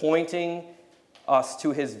Jesus pointing us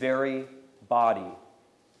to his very body,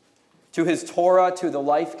 to his Torah, to the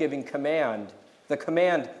life-giving command, the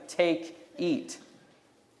command, take, eat,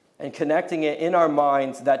 and connecting it in our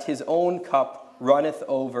minds that his own cup runneth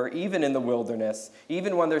over, even in the wilderness,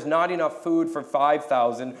 even when there's not enough food for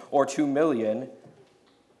 5,000 or 2 million,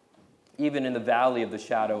 even in the valley of the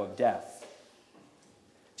shadow of death.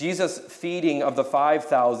 Jesus' feeding of the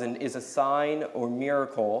 5,000 is a sign or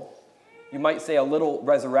miracle. You might say a little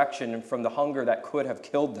resurrection from the hunger that could have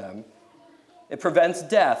killed them. It prevents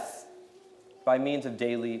death by means of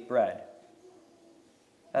daily bread.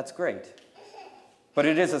 That's great. But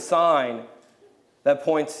it is a sign that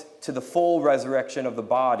points to the full resurrection of the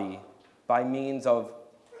body by means of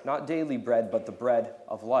not daily bread, but the bread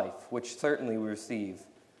of life, which certainly we receive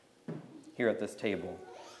here at this table.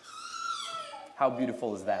 How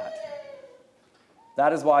beautiful is that?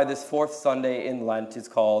 That is why this 4th Sunday in Lent is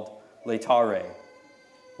called Laetare,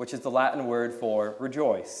 which is the Latin word for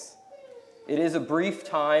rejoice. It is a brief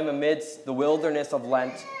time amidst the wilderness of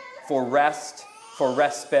Lent for rest, for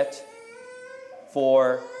respite,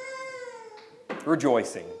 for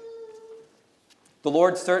rejoicing. The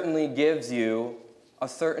Lord certainly gives you a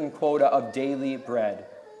certain quota of daily bread,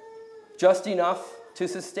 just enough to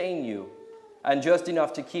sustain you, and just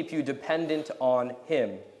enough to keep you dependent on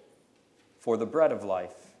him for the bread of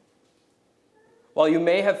life. While you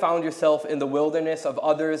may have found yourself in the wilderness of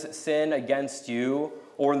others' sin against you,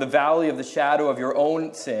 or in the valley of the shadow of your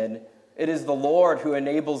own sin, it is the Lord who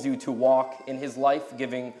enables you to walk in his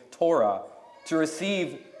life-giving Torah, to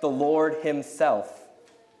receive the Lord himself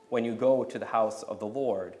when you go to the house of the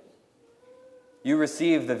Lord. You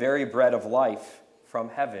receive the very bread of life from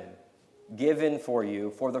heaven, given for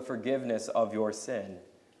you for the forgiveness of your sin.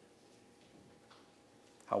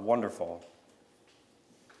 How wonderful.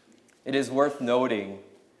 It is worth noting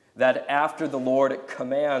that after the Lord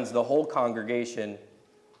commands the whole congregation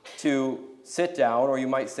to sit down, or you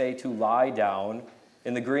might say to lie down,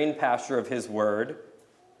 in the green pasture of his word,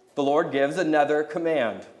 the Lord gives another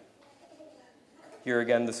command. Here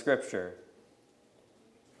again the scripture.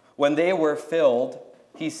 When they were filled,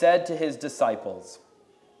 he said to his disciples,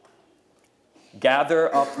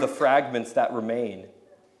 "Gather up the fragments that remain,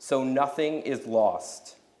 so nothing is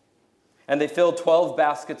lost." And they filled 12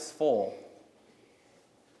 baskets full,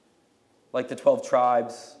 like the 12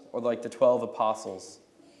 tribes or like the 12 apostles.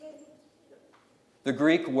 The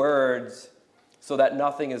Greek words, "so that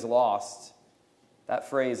nothing is lost," that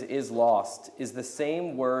phrase, "is lost," is the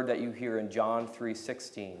same word that you hear in John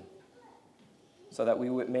 3:16. So that we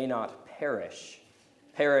may not perish.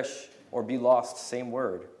 Perish or be lost, same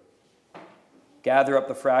word. Gather up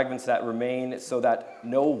the fragments that remain so that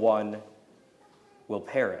no one will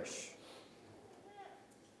perish.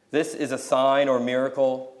 This is a sign or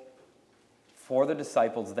miracle for the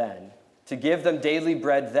disciples then, to give them daily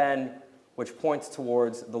bread then, which points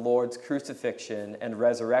towards the Lord's crucifixion and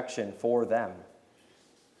resurrection for them.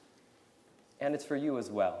 And it's for you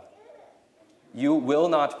as well. You will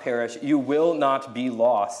not perish. You will not be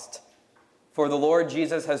lost. For the Lord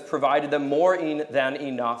Jesus has provided them more than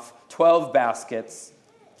enough, 12 baskets.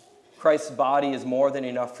 Christ's body is more than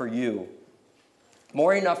enough for you.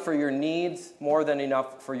 More enough for your needs, more than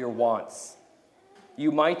enough for your wants.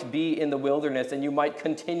 You might be in the wilderness, and you might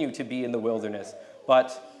continue to be in the wilderness,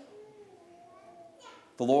 but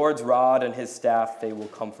the Lord's rod and his staff, they will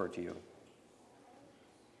comfort you.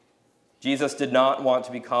 Jesus did not want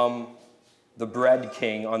to become the bread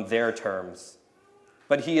king on their terms,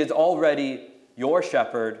 but he is already your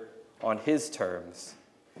shepherd on his terms.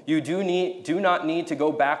 You do not need to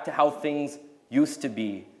go back to how things used to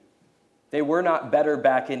be. They were not better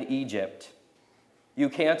back in Egypt. You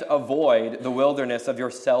can't avoid the wilderness of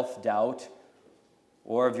your self-doubt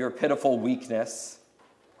or of your pitiful weakness,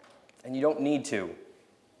 and you don't need to,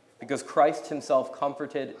 because Christ himself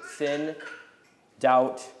comforted sin,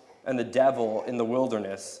 doubt, and the devil in the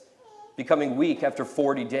wilderness, becoming weak after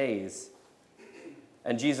 40 days.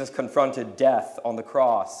 And Jesus confronted death on the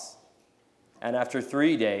cross, and after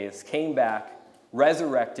 3 days came back,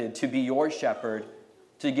 resurrected to be your shepherd,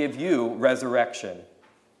 to give you resurrection.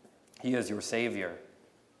 He is your Savior.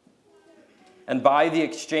 And by the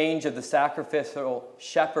exchange of the sacrificial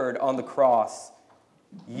shepherd on the cross,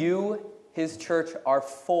 you, his church, are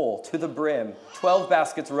full to the brim, 12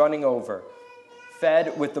 baskets running over,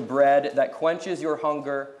 fed with the bread that quenches your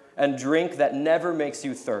hunger and drink that never makes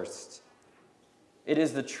you thirst. It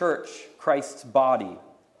is the church, Christ's body.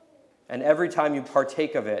 And every time you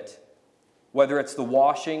partake of it, whether it's the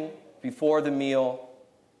washing before the meal,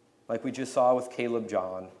 like we just saw with Caleb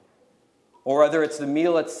John, or whether it's the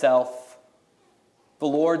meal itself, the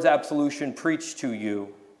Lord's absolution preached to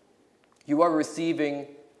you, you are receiving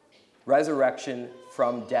resurrection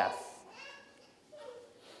from death.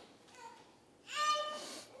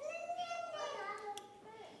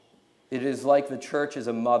 It is like the church is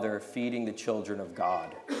a mother feeding the children of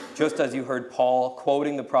God, just as you heard Paul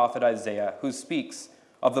quoting the prophet Isaiah, who speaks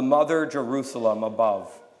of the mother Jerusalem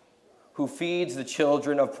above, who feeds the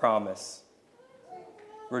children of promise.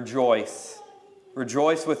 Rejoice,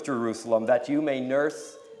 rejoice with Jerusalem, that you may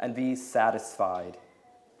nurse and be satisfied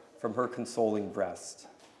from her consoling breast.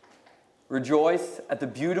 Rejoice at the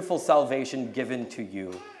beautiful salvation given to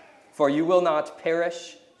you, for you will not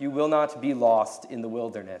perish, you will not be lost in the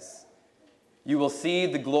wilderness. You will see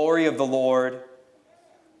the glory of the Lord.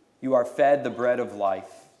 You are fed the bread of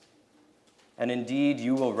life. And indeed,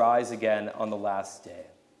 you will rise again on the last day.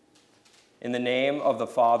 In the name of the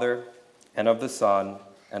Father, and of the Son,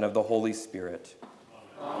 and of the Holy Spirit.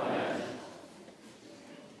 Amen.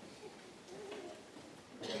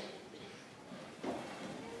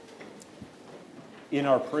 In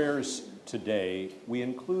our prayers today, we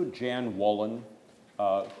include Jan Wollen,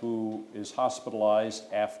 who is hospitalized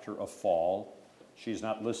after a fall. She's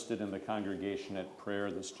not listed in the congregation at prayer.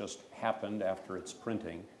 This just happened after its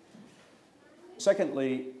printing.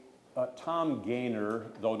 Secondly, Tom Gaynor,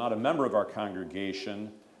 though not a member of our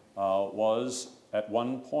congregation, was at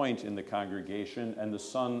one point in the congregation and the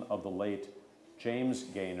son of the late James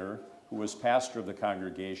Gaynor, who was pastor of the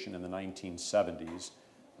congregation in the 1970s.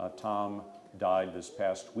 Tom died this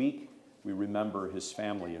past week. We remember his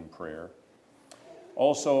family in prayer.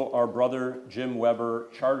 Also, our brother Jim Weber,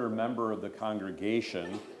 charter member of the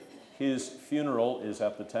congregation, his funeral is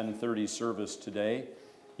at the 10:30 service today.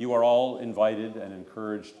 You are all invited and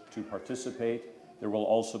encouraged to participate. There will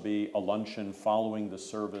also be a luncheon following the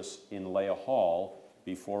service in Leah Hall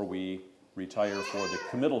before we retire for the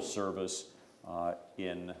committal service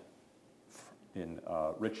in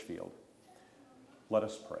Richfield. Let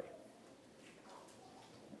us pray.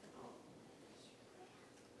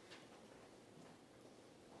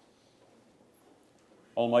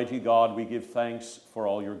 Almighty God, we give thanks for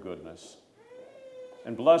all your goodness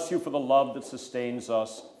and bless you for the love that sustains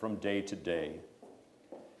us from day to day.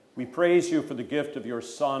 We praise you for the gift of your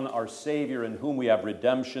Son, our Savior, in whom we have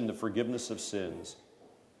redemption, the forgiveness of sins.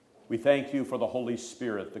 We thank you for the Holy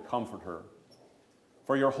Spirit, the Comforter,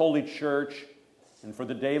 for your holy church, and for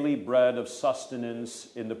the daily bread of sustenance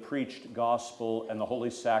in the preached gospel and the holy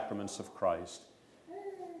sacraments of Christ,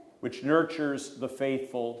 which nurtures the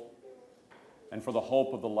faithful, and for the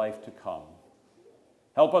hope of the life to come.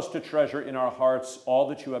 Help us to treasure in our hearts all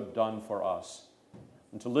that you have done for us,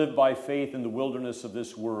 and to live by faith in the wilderness of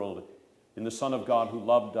this world, in the Son of God who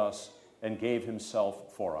loved us and gave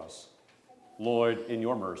himself for us. Lord, in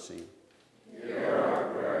your mercy, hear our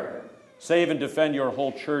prayer. Save and defend your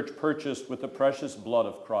whole church, purchased with the precious blood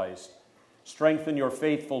of Christ. Strengthen your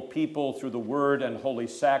faithful people through the word and holy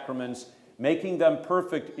sacraments, making them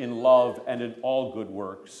perfect in love and in all good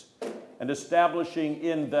works, and establishing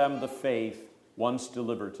in them the faith once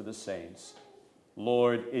delivered to the saints.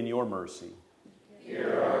 Lord, in your mercy,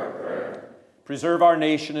 hear our prayer. Preserve our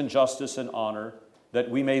nation in justice and honor, that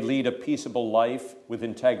we may lead a peaceable life with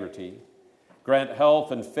integrity. Grant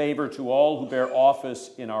health and favor to all who bear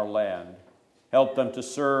office in our land. Help them to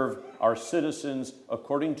serve our citizens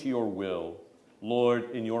according to your will. Lord,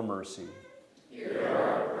 in your mercy, hear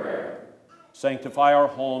our prayer. Sanctify our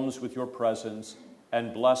homes with your presence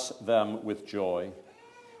and bless them with joy.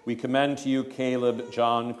 We commend to you Caleb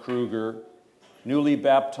John Kruger, newly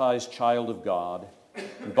baptized child of God,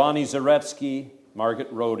 and Bonnie Zaretsky,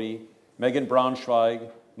 Margaret Rohde, Megan Braunschweig,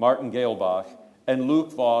 Martin Gailbach, and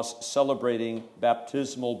Luke Voss, celebrating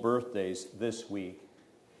baptismal birthdays this week.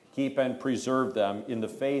 Keep and preserve them in the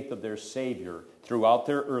faith of their Savior throughout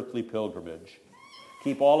their earthly pilgrimage.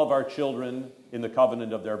 Keep all of our children in the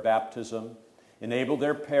covenant of their baptism. Enable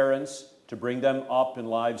their parents to bring them up in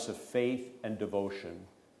lives of faith and devotion.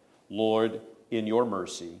 Lord, in your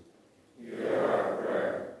mercy, hear our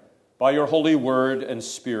prayer. By your holy word and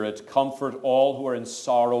spirit, comfort all who are in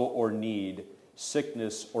sorrow or need,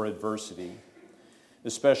 sickness or adversity,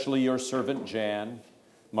 especially your servant Jan,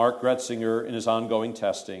 Mark Gretzinger in his ongoing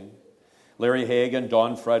testing, Larry Haig and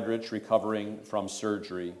Dawn Friedrich recovering from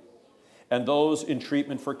surgery, and those in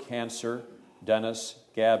treatment for cancer, Dennis,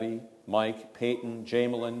 Gabby, Mike, Peyton,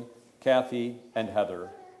 Jamelin, Kathy, and Heather.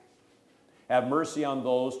 Have mercy on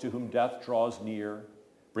those to whom death draws near.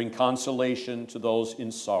 Bring consolation to those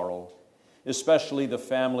in sorrow, especially the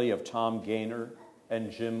family of Tom Gaynor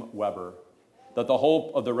and Jim Weber, that the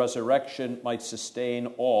hope of the resurrection might sustain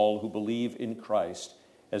all who believe in Christ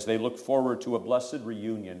as they look forward to a blessed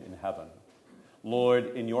reunion in heaven. Lord,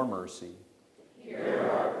 in your mercy, hear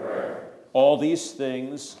our prayer. All these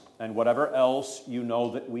things and whatever else you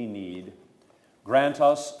know that we need, grant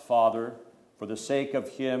us, Father, for the sake of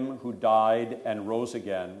him who died and rose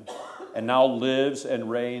again, and now lives and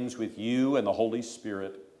reigns with you and the Holy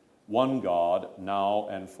Spirit, one God, now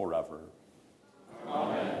and forever.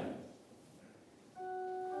 Amen.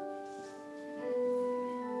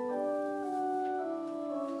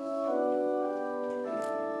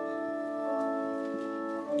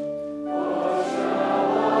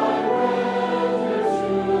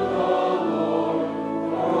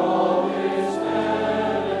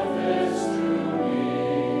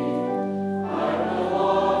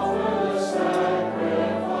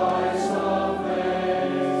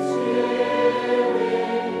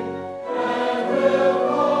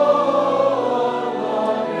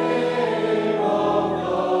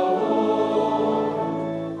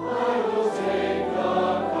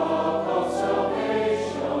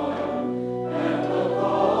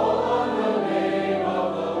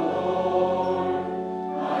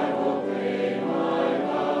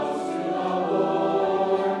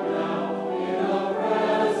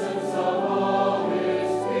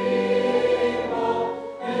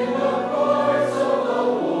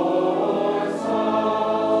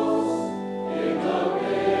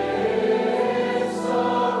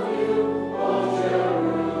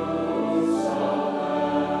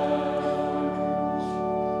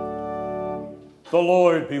 The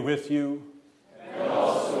Lord be with you. And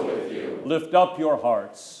also with you. Lift up your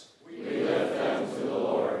hearts. We lift them to the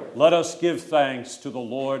Lord. Let us give thanks to the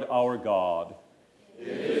Lord our God. It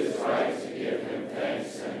is right to give him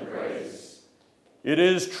thanks and praise. It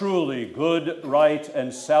is truly good, right,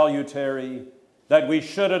 and salutary that we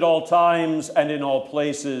should at all times and in all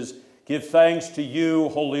places give thanks to you,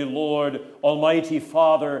 Holy Lord, Almighty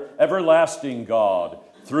Father, everlasting God,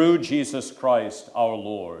 through Jesus Christ our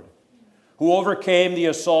Lord, who overcame the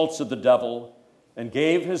assaults of the devil and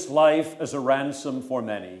gave his life as a ransom for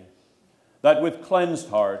many, that with cleansed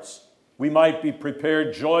hearts we might be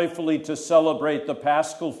prepared joyfully to celebrate the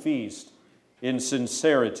Paschal feast in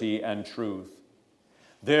sincerity and truth.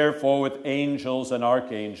 Therefore, with angels and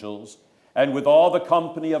archangels, and with all the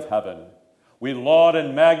company of heaven, we laud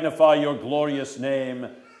and magnify your glorious name,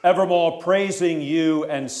 evermore praising you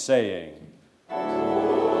and saying,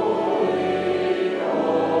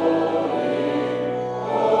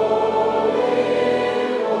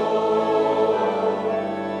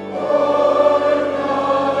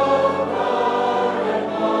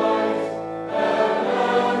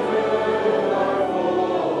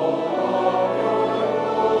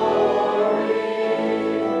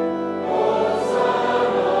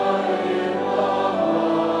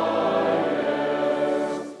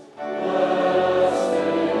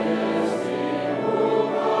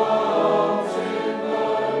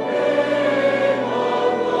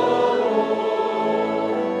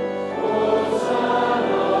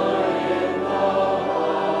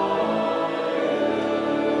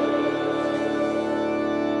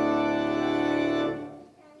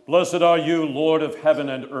 Blessed are you, Lord of heaven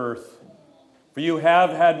and earth, for you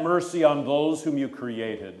have had mercy on those whom you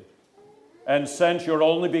created, and sent your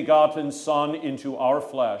only begotten Son into our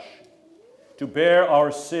flesh, to bear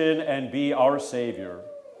our sin and be our Savior.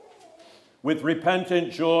 With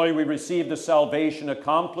repentant joy we receive the salvation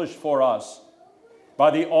accomplished for us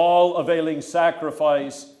by the all-availing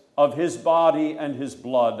sacrifice of his body and his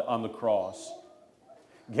blood on the cross.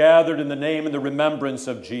 Gathered in the name and the remembrance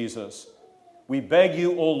of Jesus, we beg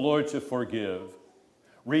you, O Lord, to forgive.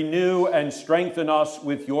 Renew and strengthen us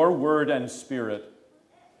with your word and spirit.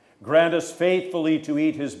 Grant us faithfully to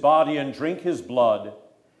eat his body and drink his blood,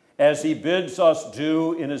 as he bids us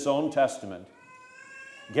do in his own testament.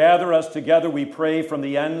 Gather us together, we pray, from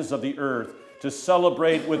the ends of the earth to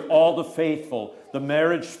celebrate with all the faithful the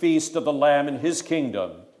marriage feast of the Lamb in his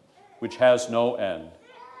kingdom, which has no end.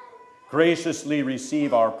 Graciously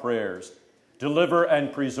receive our prayers. Deliver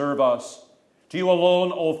and preserve us. To you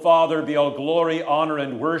alone, O Father, be all glory, honor,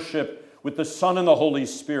 and worship with the Son and the Holy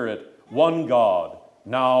Spirit, one God,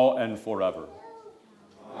 now and forever.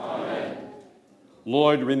 Amen.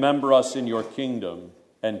 Lord, remember us in your kingdom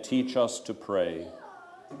and teach us to pray.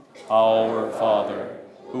 Our Father,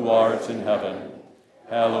 who art in heaven,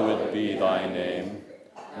 hallowed be thy name.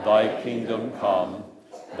 Thy kingdom come,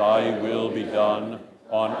 thy will be done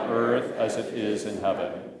on earth as it is in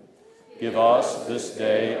heaven. Give us this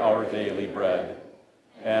day our daily bread,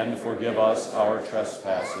 and forgive us our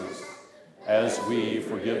trespasses, as we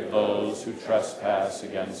forgive those who trespass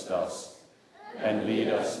against us. And lead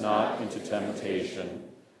us not into temptation,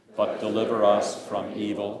 but deliver us from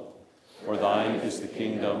evil. For thine is the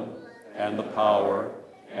kingdom, and the power,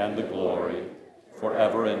 and the glory,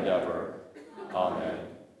 forever and ever. Amen.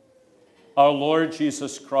 Our Lord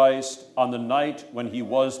Jesus Christ, on the night when he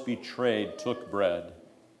was betrayed, took bread.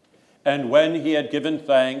 And when he had given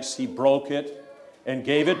thanks, he broke it and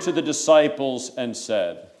gave it to the disciples and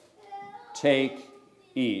said, "Take,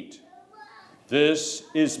 eat. This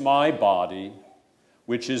is my body,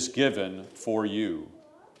 which is given for you.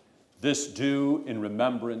 This do in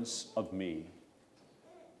remembrance of me."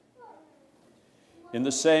 In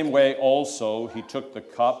the same way also he took the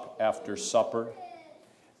cup after supper,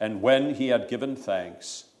 and when he had given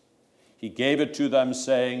thanks, he gave it to them,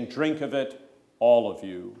 saying, "Drink of it, all of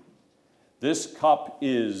you. This cup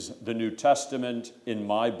is the New Testament in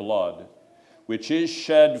my blood, which is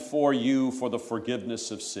shed for you for the forgiveness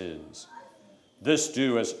of sins. This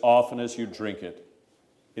do as often as you drink it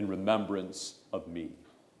in remembrance of me."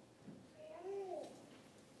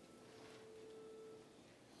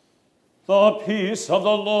 The peace of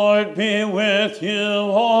the Lord be with you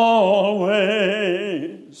always.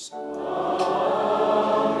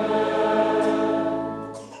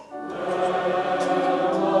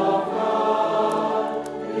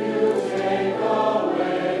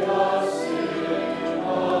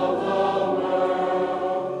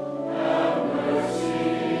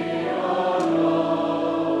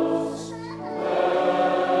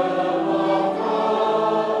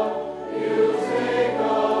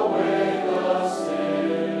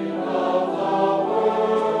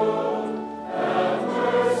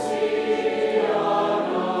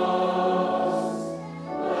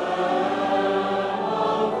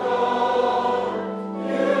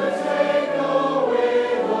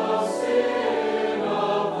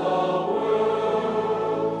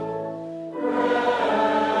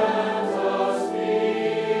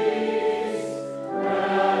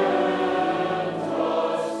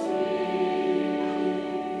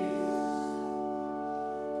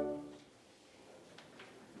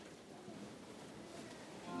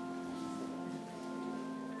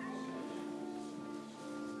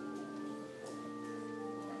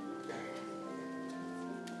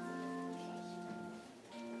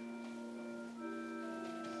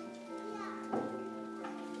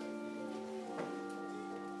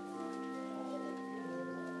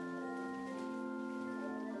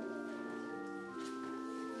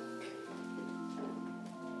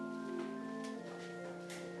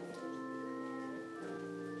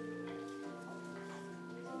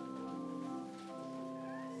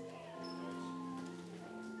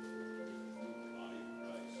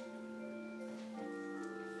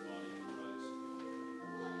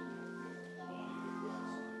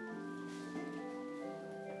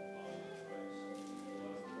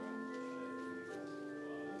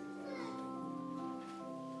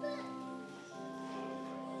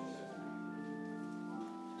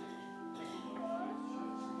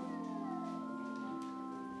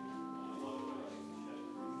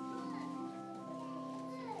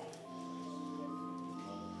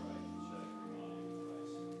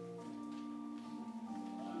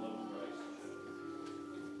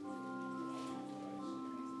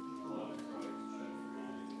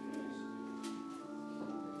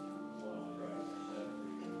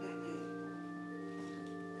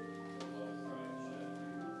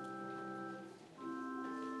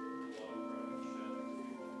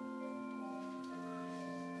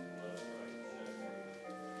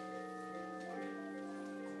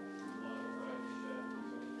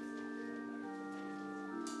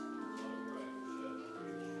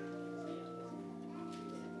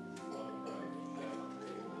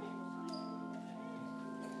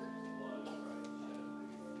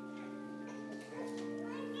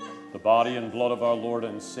 body and blood of our Lord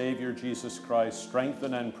and Savior Jesus Christ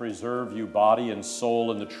strengthen and preserve you, body and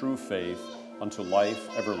soul, in the true faith unto life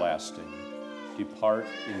everlasting. Depart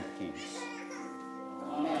in peace.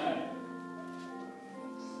 Amen.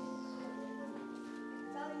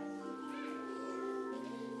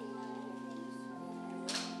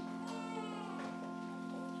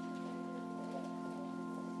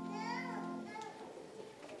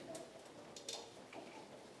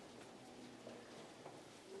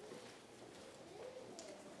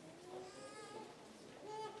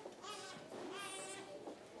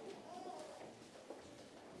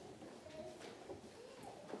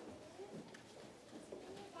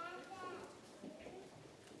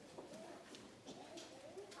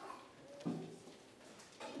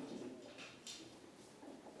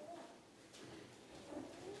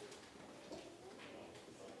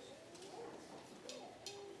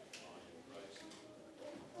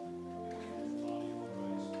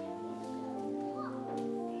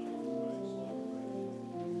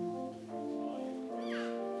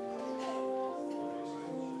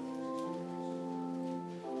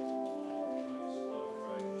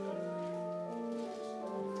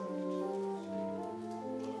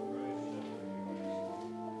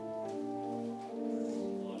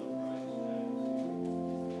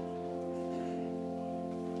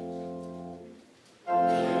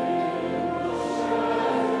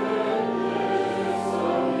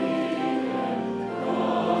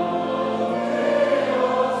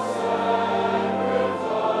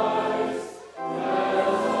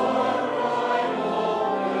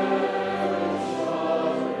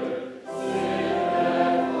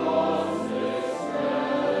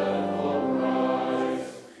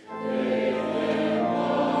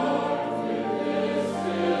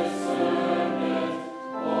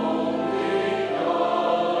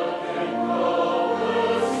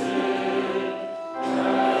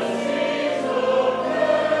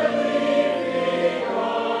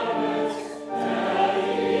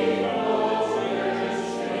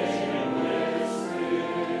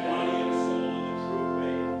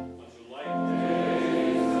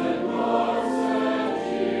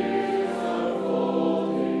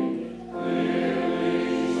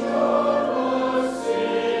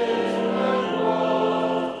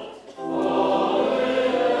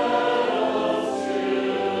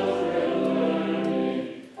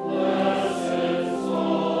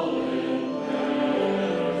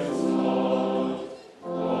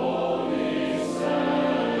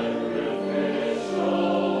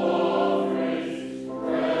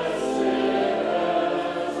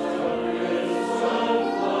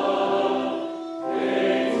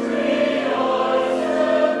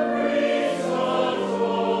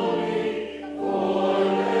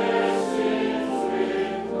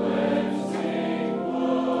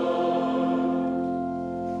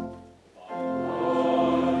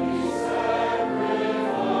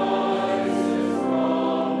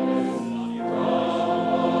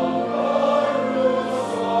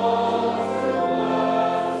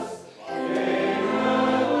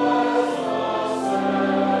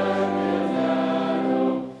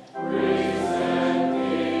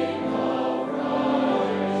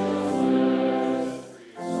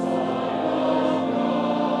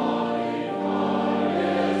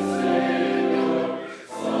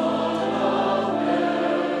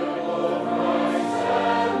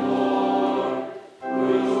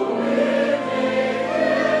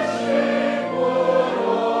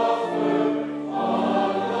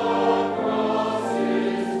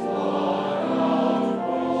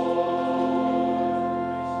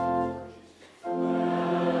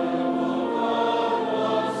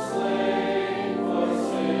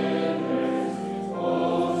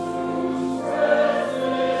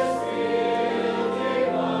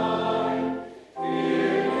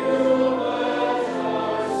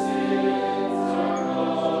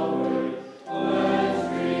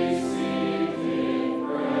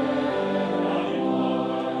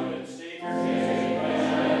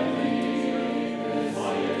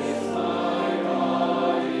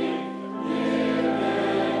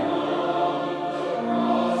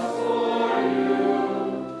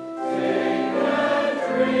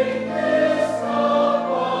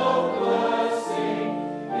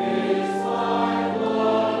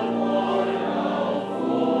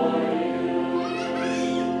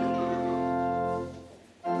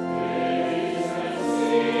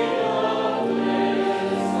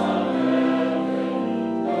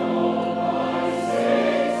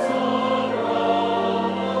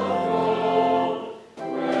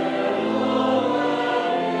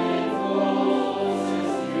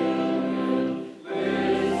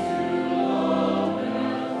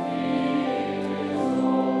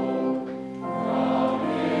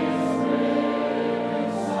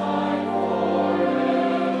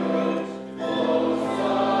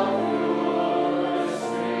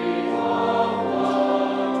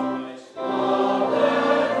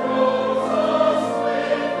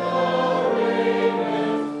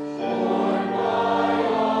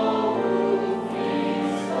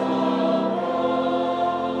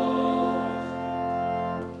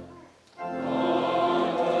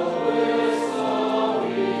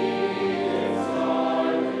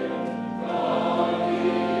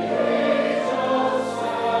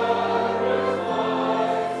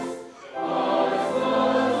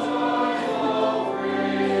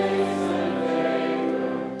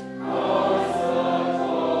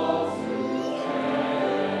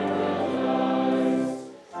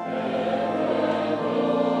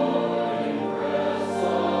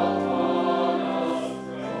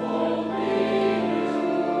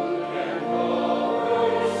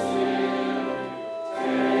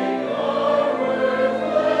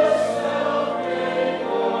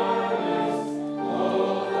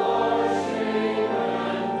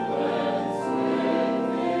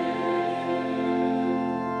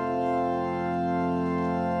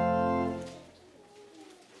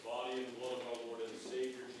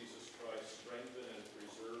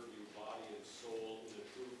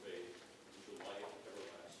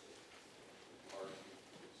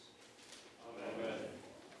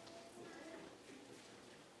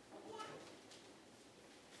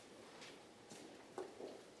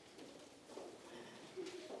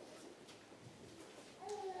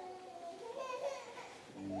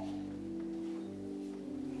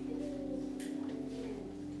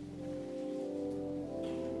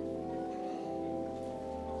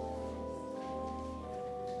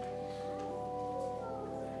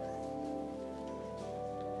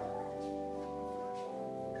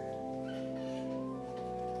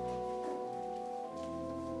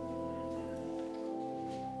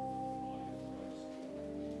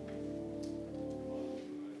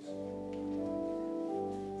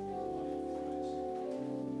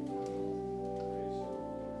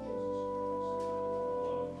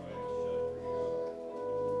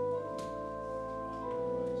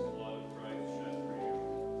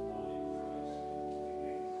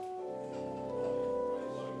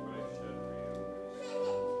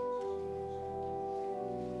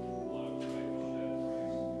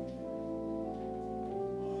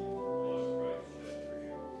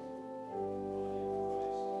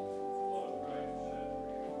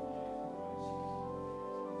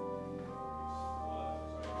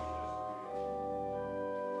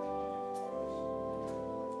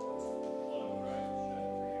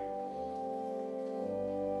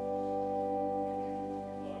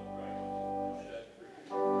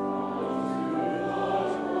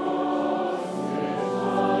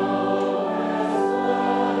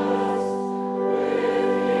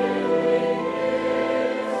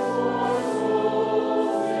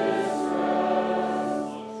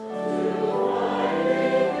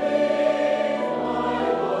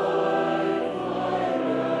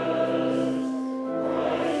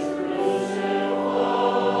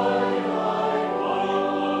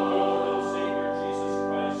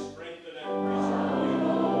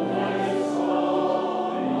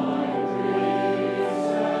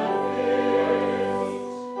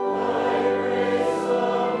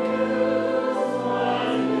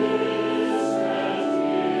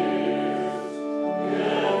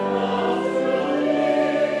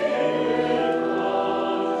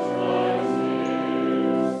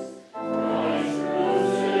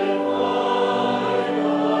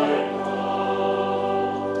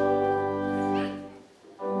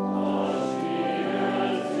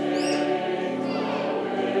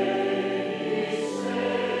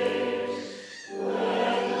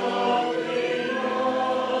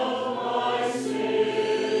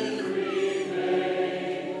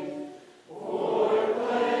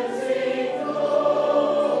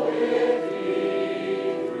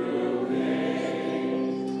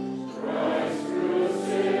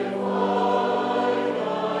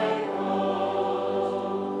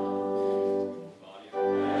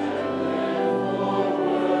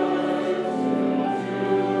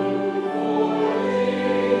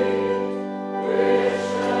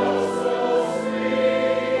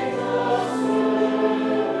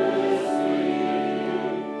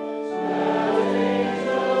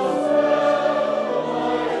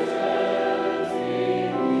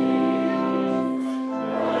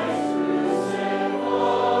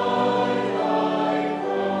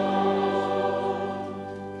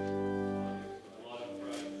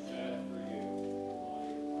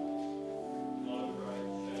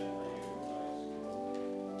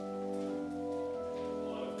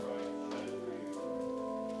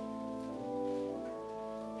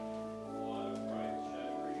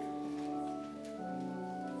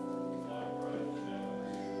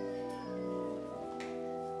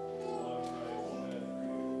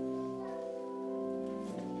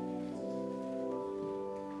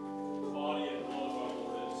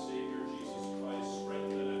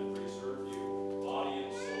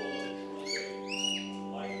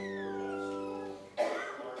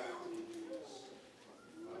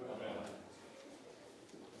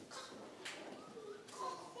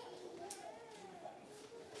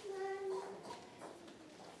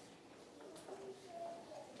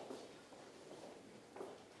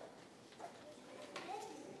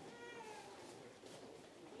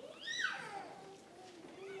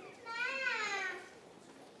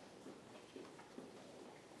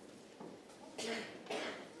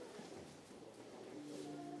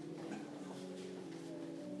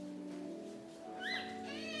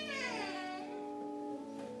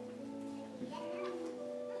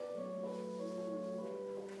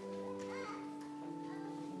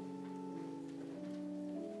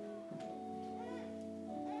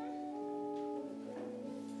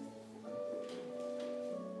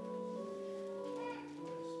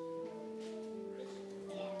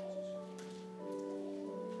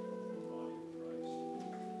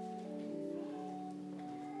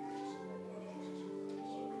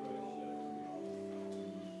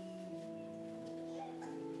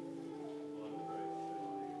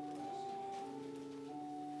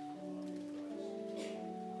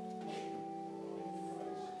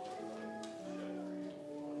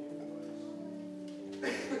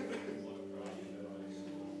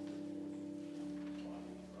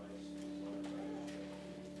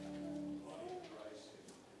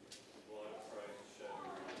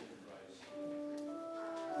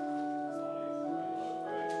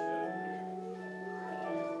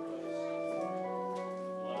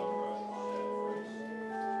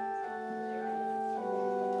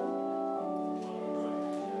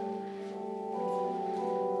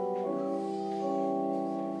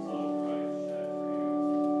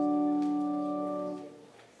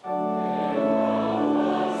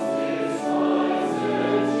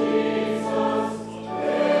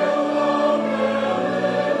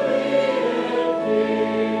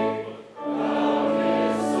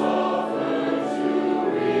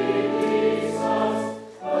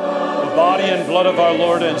 Blood of our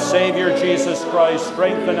Lord and Savior Jesus Christ,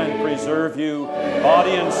 strengthen and preserve you,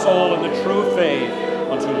 body and soul in the true faith,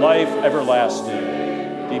 unto life everlasting.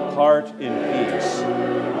 Depart in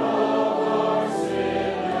peace.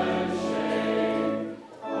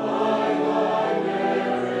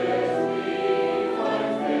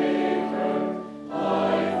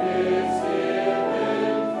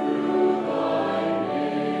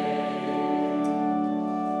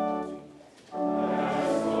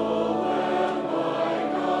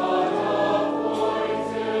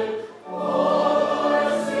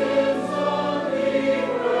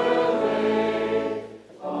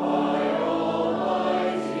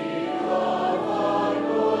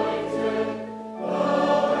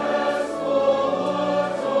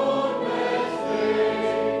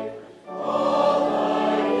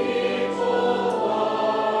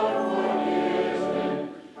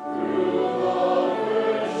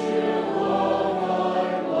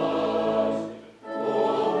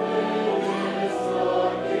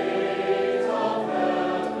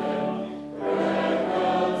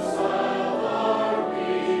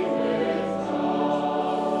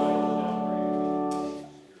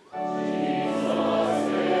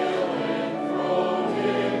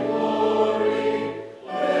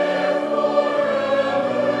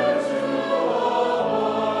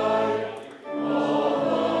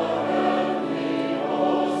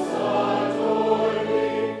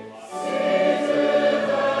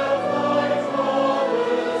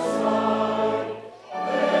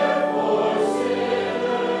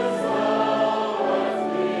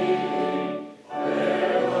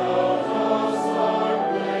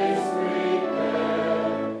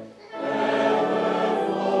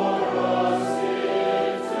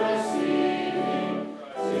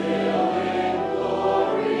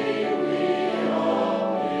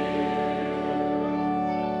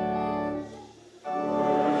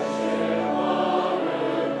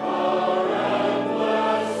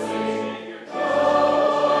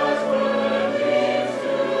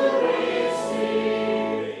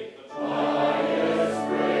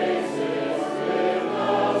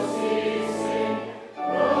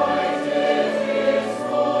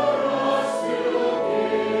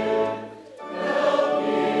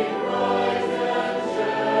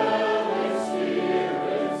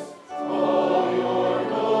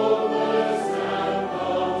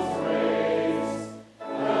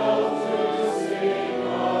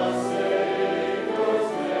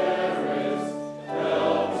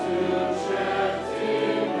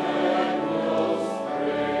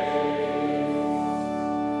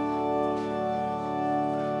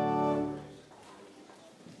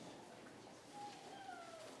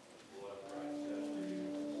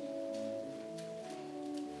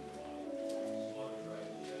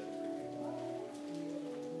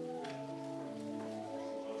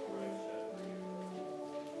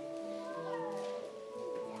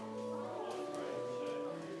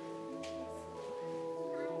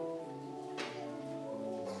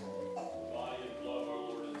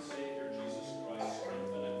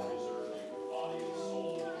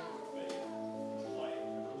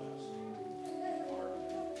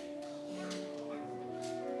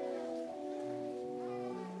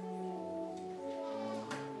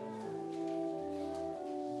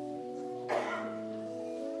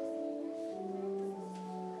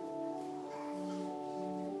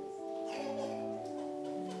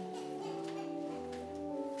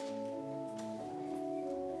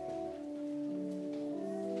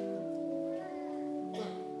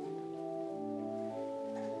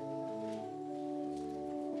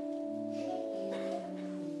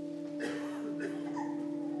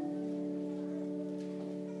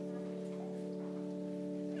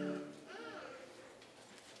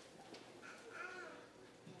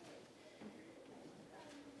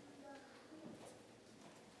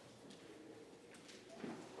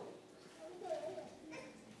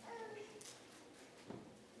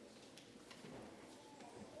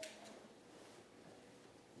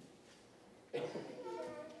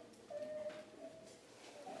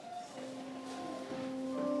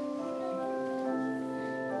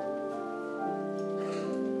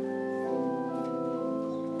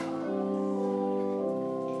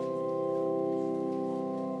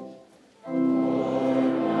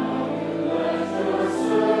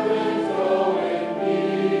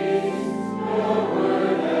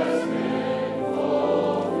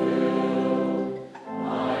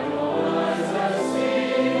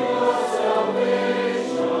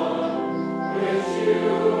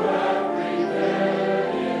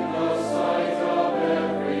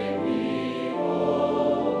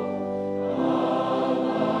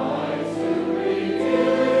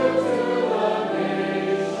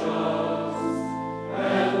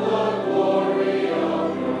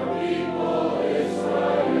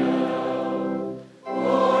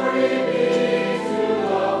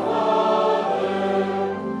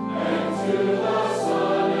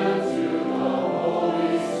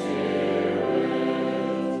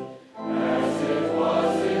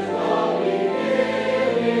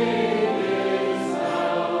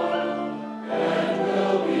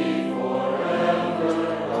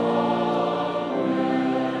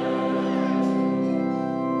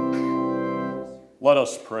 Let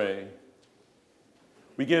us pray.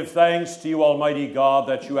 We give thanks to you, Almighty God,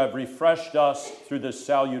 that you have refreshed us through this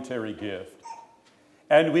salutary gift.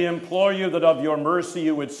 And we implore you that of your mercy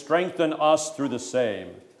you would strengthen us through the same,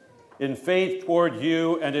 in faith toward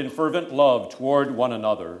you and in fervent love toward one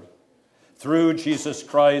another. Through Jesus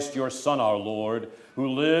Christ, your Son, our Lord, who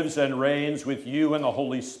lives and reigns with you in the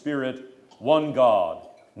Holy Spirit, one God,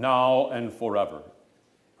 now and forever.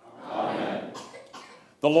 Amen.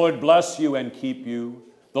 The Lord bless you and keep you.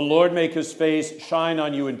 The Lord make his face shine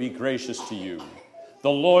on you and be gracious to you.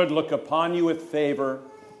 The Lord look upon you with favor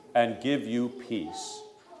and give you peace.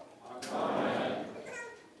 Amen.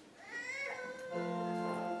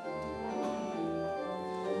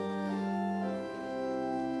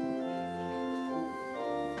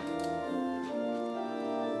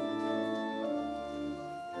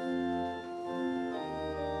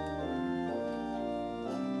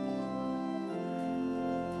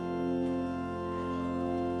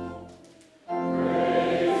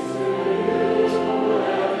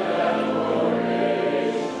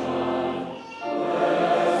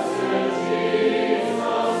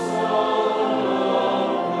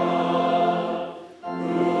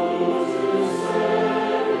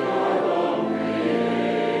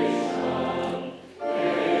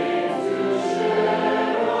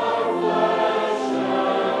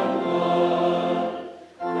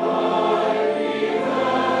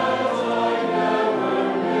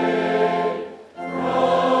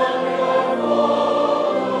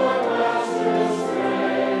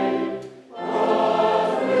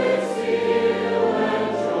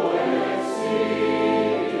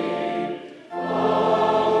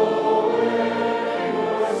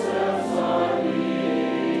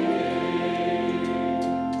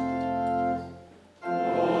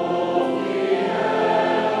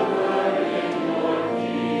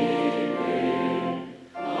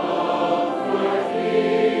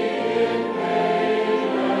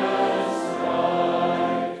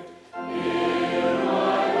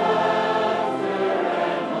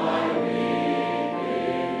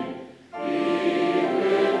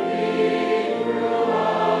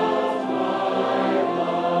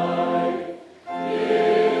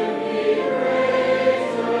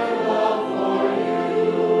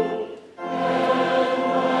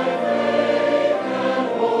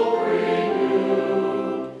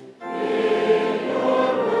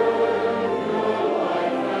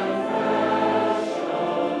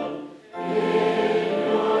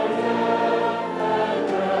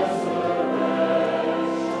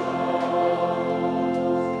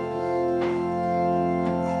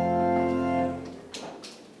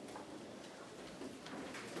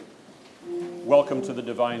 Welcome to the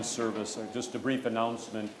divine service. Just a brief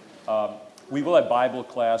announcement. We will have Bible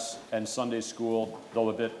class and Sunday school, though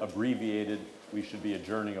a bit abbreviated. We should be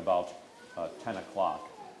adjourning about 10 o'clock.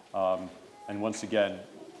 And once again,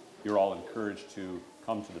 you're all encouraged to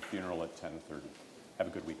come to the funeral at 10:30. Have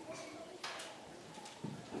a good week.